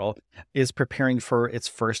space shuttle, is preparing for its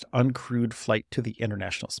first uncrewed flight to the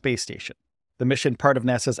International Space Station. The mission, part of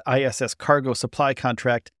NASA's ISS cargo supply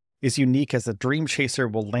contract, is unique as the Dream Chaser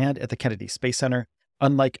will land at the Kennedy Space Center,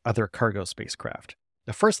 unlike other cargo spacecraft.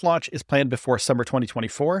 The first launch is planned before summer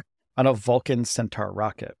 2024 on a Vulcan Centaur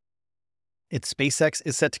rocket. SpaceX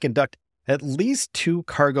is set to conduct at least 2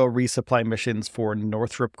 cargo resupply missions for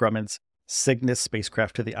Northrop Grumman's Cygnus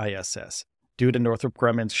spacecraft to the ISS, due to Northrop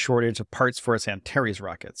Grumman's shortage of parts for its Antares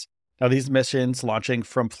rockets. Now, these missions launching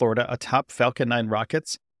from Florida atop Falcon 9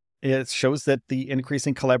 rockets, it shows that the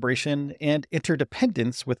increasing collaboration and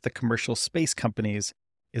interdependence with the commercial space companies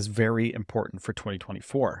is very important for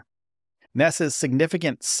 2024. NASA's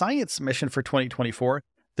significant science mission for 2024,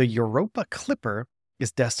 the Europa Clipper,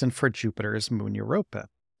 is destined for Jupiter's moon Europa.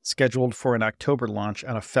 Scheduled for an October launch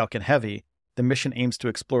on a Falcon Heavy, the mission aims to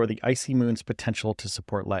explore the icy moon's potential to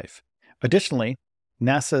support life. Additionally,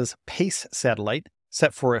 NASA's PACE satellite,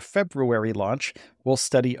 set for a February launch, will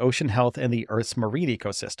study ocean health and the Earth's marine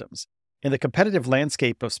ecosystems. In the competitive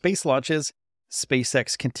landscape of space launches,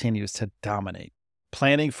 SpaceX continues to dominate,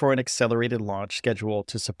 planning for an accelerated launch schedule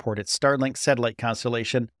to support its Starlink satellite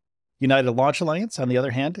constellation. United Launch Alliance, on the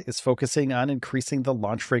other hand, is focusing on increasing the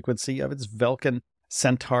launch frequency of its Vulcan,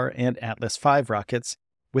 Centaur, and Atlas V rockets,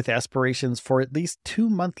 with aspirations for at least 2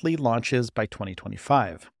 monthly launches by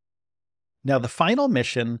 2025. Now, the final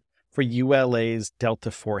mission for ULA's Delta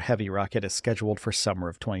IV Heavy rocket is scheduled for summer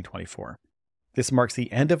of 2024. This marks the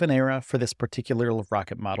end of an era for this particular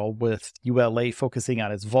rocket model, with ULA focusing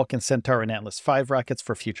on its Vulcan, Centaur, and Atlas V rockets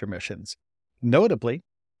for future missions. Notably,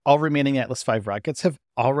 all remaining Atlas V rockets have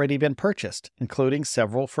already been purchased, including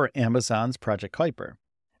several for Amazon's Project Kuiper.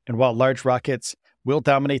 And while large rockets will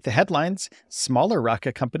dominate the headlines, smaller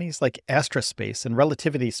rocket companies like Astra Space and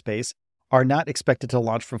Relativity Space are not expected to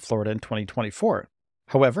launch from Florida in 2024.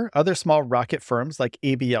 However, other small rocket firms like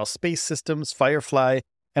ABL Space Systems, Firefly,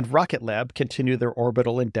 and Rocket Lab continue their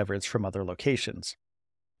orbital endeavors from other locations.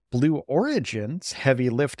 Blue Origin's heavy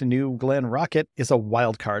lift New Glenn rocket is a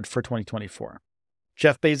wild card for 2024.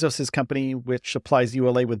 Jeff Bezos' company, which supplies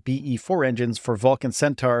ULA with BE-4 engines for Vulcan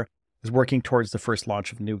Centaur, is working towards the first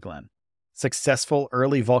launch of New Glenn. Successful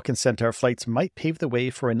early Vulcan Centaur flights might pave the way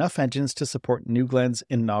for enough engines to support New Glen's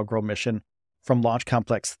inaugural mission from Launch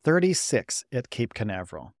Complex 36 at Cape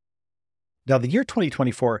Canaveral. Now, the year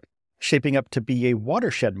 2024 shaping up to be a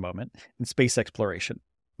watershed moment in space exploration,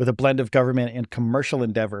 with a blend of government and commercial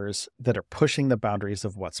endeavors that are pushing the boundaries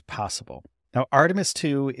of what's possible. Now, Artemis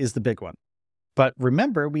 2 is the big one. But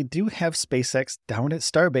remember, we do have SpaceX down at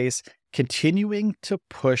Starbase continuing to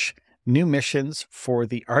push new missions for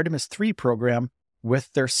the Artemis 3 program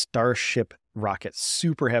with their Starship rocket,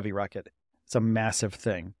 super heavy rocket. It's a massive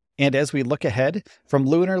thing. And as we look ahead, from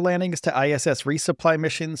lunar landings to ISS resupply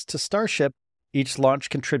missions to Starship, each launch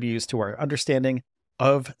contributes to our understanding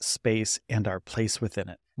of space and our place within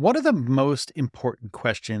it. One of the most important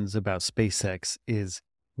questions about SpaceX is,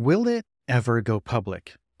 will it ever go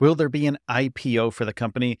public? Will there be an IPO for the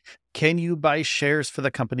company? Can you buy shares for the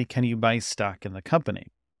company? Can you buy stock in the company?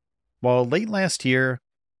 Well, late last year,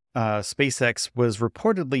 SpaceX was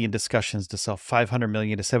reportedly in discussions to sell 500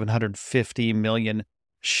 million to 750 million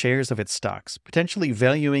shares of its stocks, potentially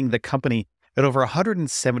valuing the company at over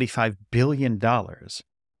 $175 billion.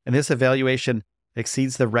 And this evaluation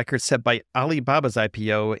exceeds the record set by Alibaba's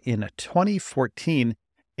IPO in 2014,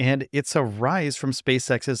 and it's a rise from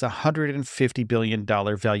SpaceX's $150 billion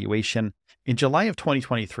valuation in July of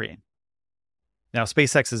 2023. Now,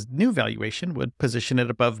 SpaceX's new valuation would position it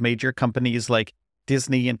above major companies like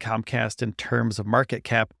Disney and Comcast in terms of market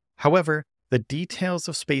cap. However, the details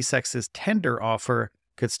of SpaceX's tender offer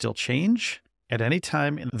could still change at any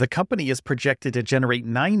time. The company is projected to generate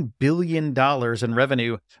 $9 billion in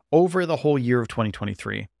revenue over the whole year of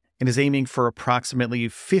 2023 and is aiming for approximately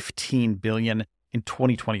 $15 billion in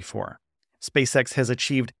 2024. SpaceX has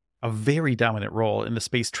achieved a very dominant role in the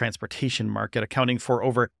space transportation market, accounting for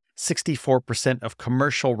over 64% of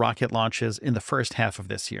commercial rocket launches in the first half of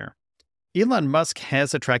this year. Elon Musk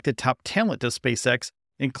has attracted top talent to SpaceX,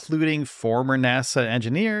 including former NASA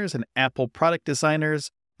engineers and Apple product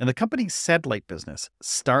designers, and the company's satellite business,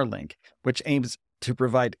 Starlink, which aims to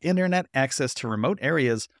provide internet access to remote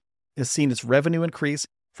areas, has seen its revenue increase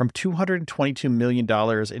from $222 million in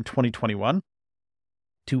 2021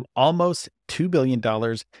 to almost $2 billion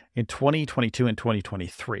in 2022 and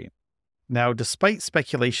 2023. Now, despite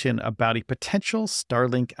speculation about a potential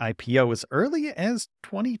Starlink IPO as early as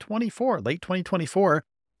 2024, late 2024,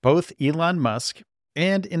 both Elon Musk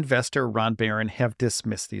and investor Ron Barron have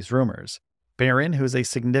dismissed these rumors. Barron, who is a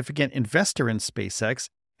significant investor in SpaceX,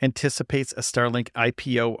 anticipates a Starlink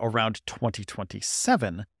IPO around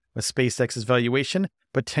 2027, with SpaceX's valuation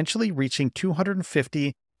potentially reaching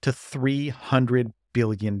 $250 to $300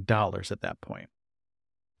 billion at that point.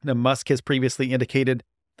 Now, Musk has previously indicated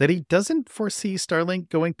that he doesn't foresee Starlink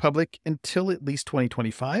going public until at least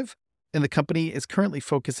 2025, and the company is currently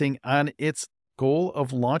focusing on its goal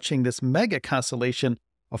of launching this mega constellation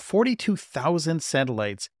of 42,000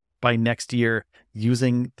 satellites by next year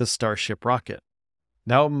using the Starship rocket.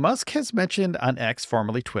 Now, Musk has mentioned on X,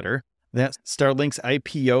 formerly Twitter, that Starlink's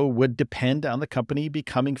IPO would depend on the company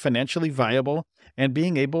becoming financially viable and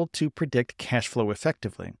being able to predict cash flow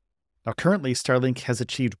effectively. Now, currently, Starlink has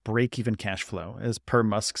achieved break-even cash flow, as per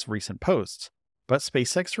Musk's recent posts, but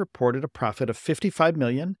SpaceX reported a profit of $55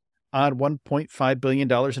 million on $1.5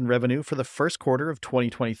 billion in revenue for the first quarter of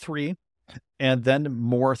 2023, and then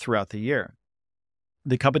more throughout the year.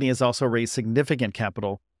 The company has also raised significant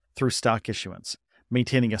capital through stock issuance,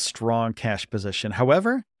 maintaining a strong cash position.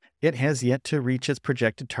 However, it has yet to reach its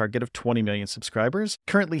projected target of 20 million subscribers,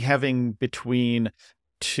 currently having between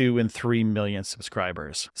 2 and 3 million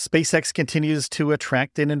subscribers. SpaceX continues to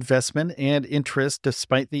attract an investment and interest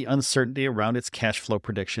despite the uncertainty around its cash flow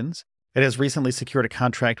predictions. It has recently secured a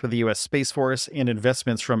contract with the U.S. Space Force and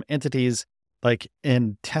investments from entities like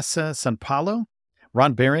Intesa Sanpaolo.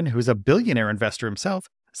 Ron Barron, who's a billionaire investor himself,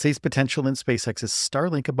 sees potential in SpaceX's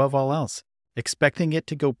Starlink above all else, expecting it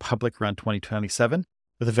to go public around 2027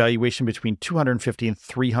 with a valuation between $250 and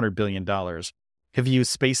 $300 billion. He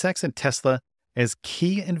views SpaceX and Tesla as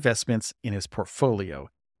key investments in his portfolio.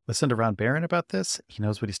 Listen to Ron Barron about this. He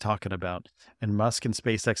knows what he's talking about. And Musk and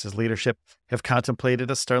SpaceX's leadership have contemplated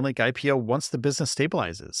a Starlink IPO once the business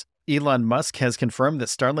stabilizes. Elon Musk has confirmed that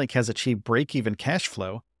Starlink has achieved break-even cash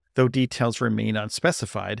flow, though details remain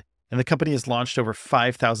unspecified, and the company has launched over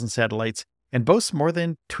 5,000 satellites and boasts more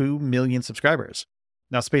than 2 million subscribers.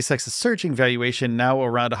 Now, SpaceX's surging valuation, now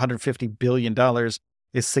around $150 billion,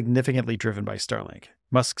 is significantly driven by Starlink.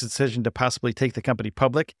 Musk's decision to possibly take the company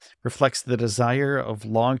public reflects the desire of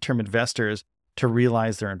long-term investors to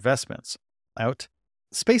realize their investments.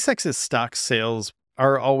 SpaceX's stock sales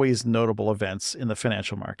are always notable events in the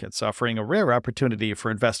financial markets, offering a rare opportunity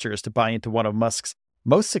for investors to buy into one of Musk's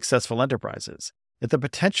most successful enterprises. That the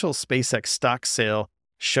potential SpaceX stock sale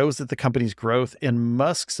shows that the company's growth and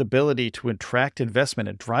Musk's ability to attract investment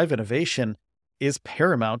and drive innovation is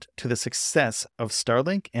paramount to the success of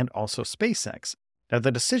Starlink and also SpaceX. Now,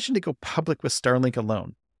 the decision to go public with Starlink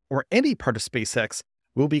alone, or any part of SpaceX,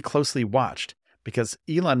 will be closely watched because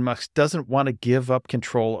Elon Musk doesn't want to give up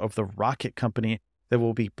control of the rocket company that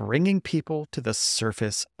will be bringing people to the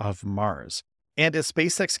surface of Mars. And as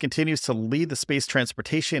SpaceX continues to lead the space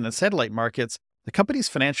transportation and satellite markets, the company's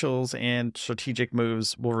financials and strategic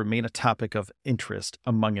moves will remain a topic of interest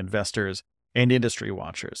among investors and industry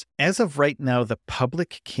watchers. As of right now, the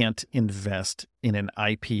public can't invest in an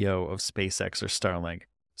IPO of SpaceX or Starlink.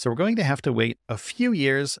 So we're going to have to wait a few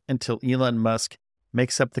years until Elon Musk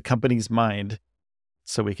makes up the company's mind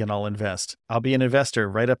so we can all invest. I'll be an investor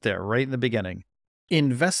right up there, right in the beginning.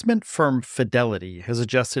 Investment firm Fidelity has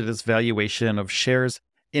adjusted its valuation of shares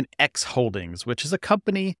in X Holdings, which is a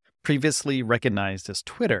company previously recognized as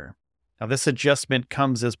Twitter. Now, this adjustment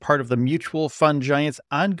comes as part of the mutual fund giant's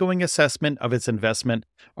ongoing assessment of its investment,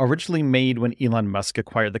 originally made when Elon Musk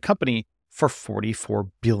acquired the company for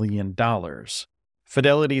 $44 billion.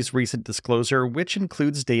 Fidelity's recent disclosure, which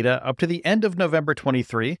includes data up to the end of November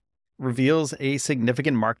 23, reveals a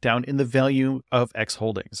significant markdown in the value of X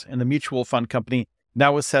Holdings, and the mutual fund company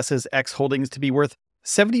now assesses X Holdings to be worth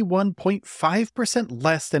 71.5%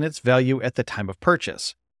 less than its value at the time of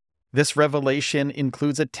purchase. This revelation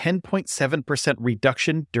includes a 10.7%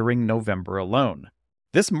 reduction during November alone.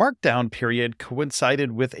 This markdown period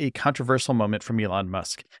coincided with a controversial moment from Elon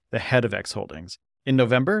Musk, the head of X Holdings. In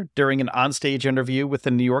November, during an onstage interview with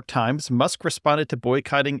the New York Times, Musk responded to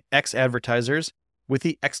boycotting X advertisers with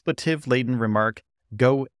the expletive-laden remark,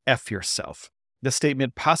 "Go F yourself." The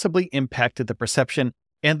statement possibly impacted the perception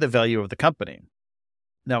and the value of the company.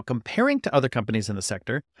 Now, comparing to other companies in the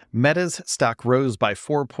sector, Meta's stock rose by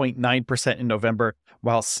 4.9% in November,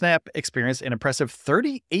 while Snap experienced an impressive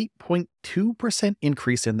 38.2%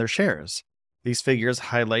 increase in their shares. These figures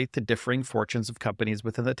highlight the differing fortunes of companies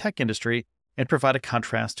within the tech industry and provide a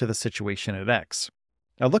contrast to the situation at X.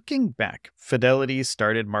 Now, looking back, Fidelity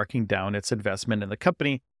started marking down its investment in the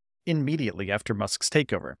company immediately after Musk's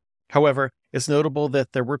takeover. However, it's notable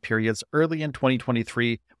that there were periods early in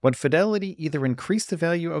 2023 when Fidelity either increased the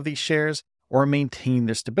value of these shares or maintained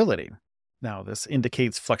their stability. Now, this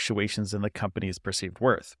indicates fluctuations in the company's perceived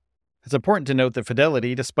worth. It's important to note that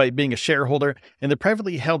Fidelity, despite being a shareholder in the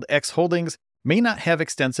privately held X Holdings, may not have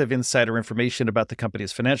extensive insider information about the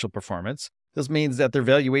company's financial performance. This means that their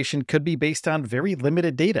valuation could be based on very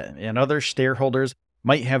limited data, and other shareholders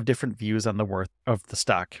might have different views on the worth of the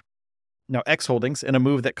stock. Now, X Holdings, in a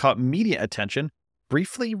move that caught media attention,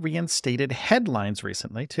 briefly reinstated headlines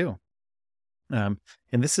recently, too. And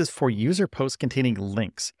this is for user posts containing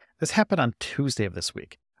links. This happened on Tuesday of this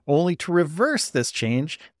week, only to reverse this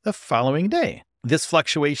change the following day. This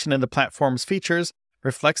fluctuation in the platform's features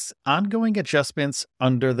reflects ongoing adjustments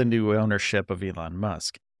under the new ownership of Elon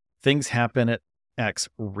Musk. Things happen at X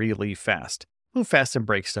really fast. Move fast and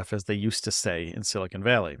break stuff, as they used to say in Silicon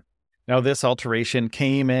Valley. Now, this alteration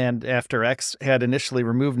came after X had initially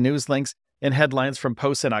removed news links and headlines from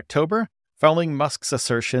posts in October, following Musk's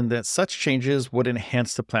assertion that such changes would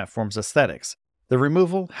enhance the platform's aesthetics. The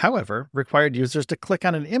removal, however, required users to click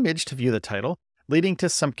on an image to view the title, leading to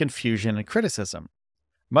some confusion and criticism.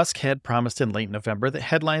 Musk had promised in late November that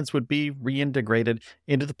headlines would be reintegrated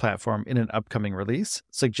into the platform in an upcoming release,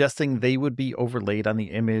 suggesting they would be overlaid on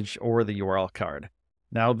the image or the URL card.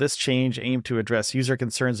 Now, this change aimed to address user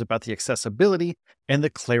concerns about the accessibility and the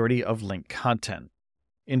clarity of link content.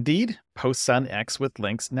 Indeed, posts on X with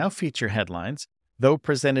links now feature headlines, though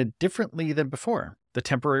presented differently than before. The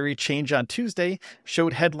temporary change on Tuesday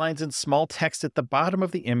showed headlines in small text at the bottom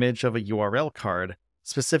of the image of a URL card,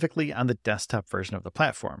 specifically on the desktop version of the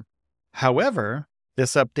platform. However,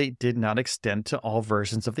 this update did not extend to all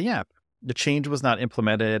versions of the app. The change was not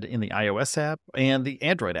implemented in the iOS app and the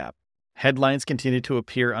Android app. Headlines continued to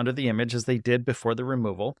appear under the image as they did before the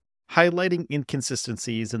removal, highlighting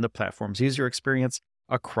inconsistencies in the platform's user experience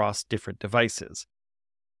across different devices.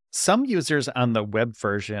 Some users on the web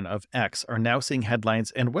version of X are now seeing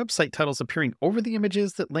headlines and website titles appearing over the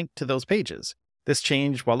images that link to those pages. This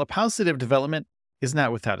change, while a positive development, is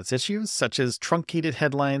not without its issues, such as truncated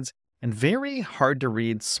headlines and very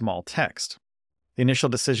hard-to-read small text. The initial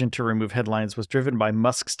decision to remove headlines was driven by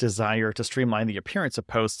Musk's desire to streamline the appearance of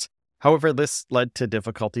posts. However, this led to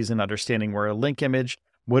difficulties in understanding where a link image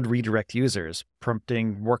would redirect users,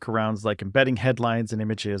 prompting workarounds like embedding headlines in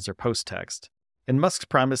images or post text. And Musk's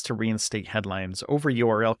promise to reinstate headlines over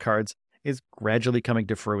URL cards is gradually coming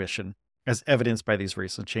to fruition. As evidenced by these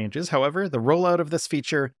recent changes, however, the rollout of this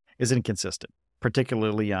feature is inconsistent,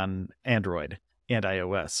 particularly on Android and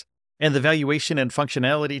iOS. And the valuation and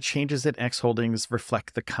functionality changes at X Holdings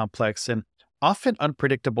reflect the complex and often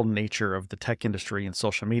unpredictable nature of the tech industry and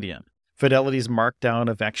social media. Fidelity's markdown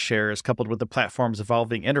of X shares, coupled with the platform's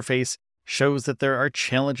evolving interface, shows that there are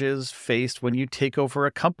challenges faced when you take over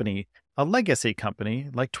a company, a legacy company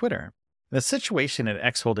like Twitter. The situation at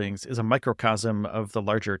X Holdings is a microcosm of the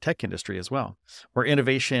larger tech industry as well, where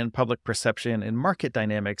innovation, public perception, and market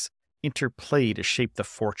dynamics interplay to shape the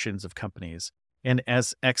fortunes of companies. And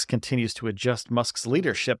as X continues to adjust Musk's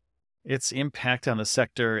leadership, its impact on the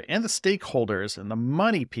sector and the stakeholders and the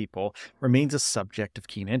money people remains a subject of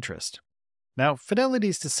keen interest. Now,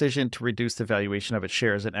 Fidelity's decision to reduce the valuation of its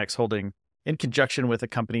shares in X Holding, in conjunction with the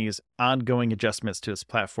company's ongoing adjustments to its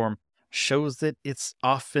platform, shows that it's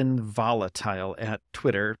often volatile at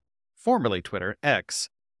Twitter, formerly Twitter, X.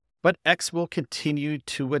 But X will continue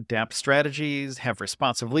to adapt strategies, have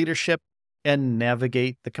responsive leadership, and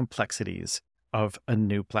navigate the complexities of a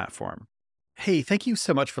new platform. Hey, thank you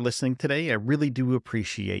so much for listening today. I really do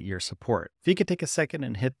appreciate your support. If you could take a second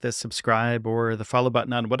and hit the subscribe or the follow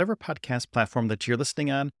button on whatever podcast platform that you're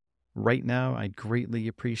listening on right now, I'd greatly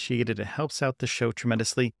appreciate it. It helps out the show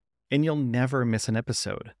tremendously, and you'll never miss an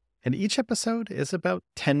episode. And each episode is about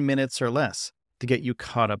 10 minutes or less to get you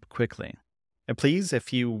caught up quickly. And please,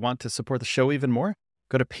 if you want to support the show even more,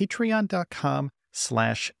 go to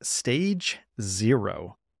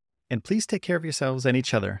patreon.com/stage0. And please take care of yourselves and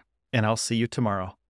each other, and I'll see you tomorrow.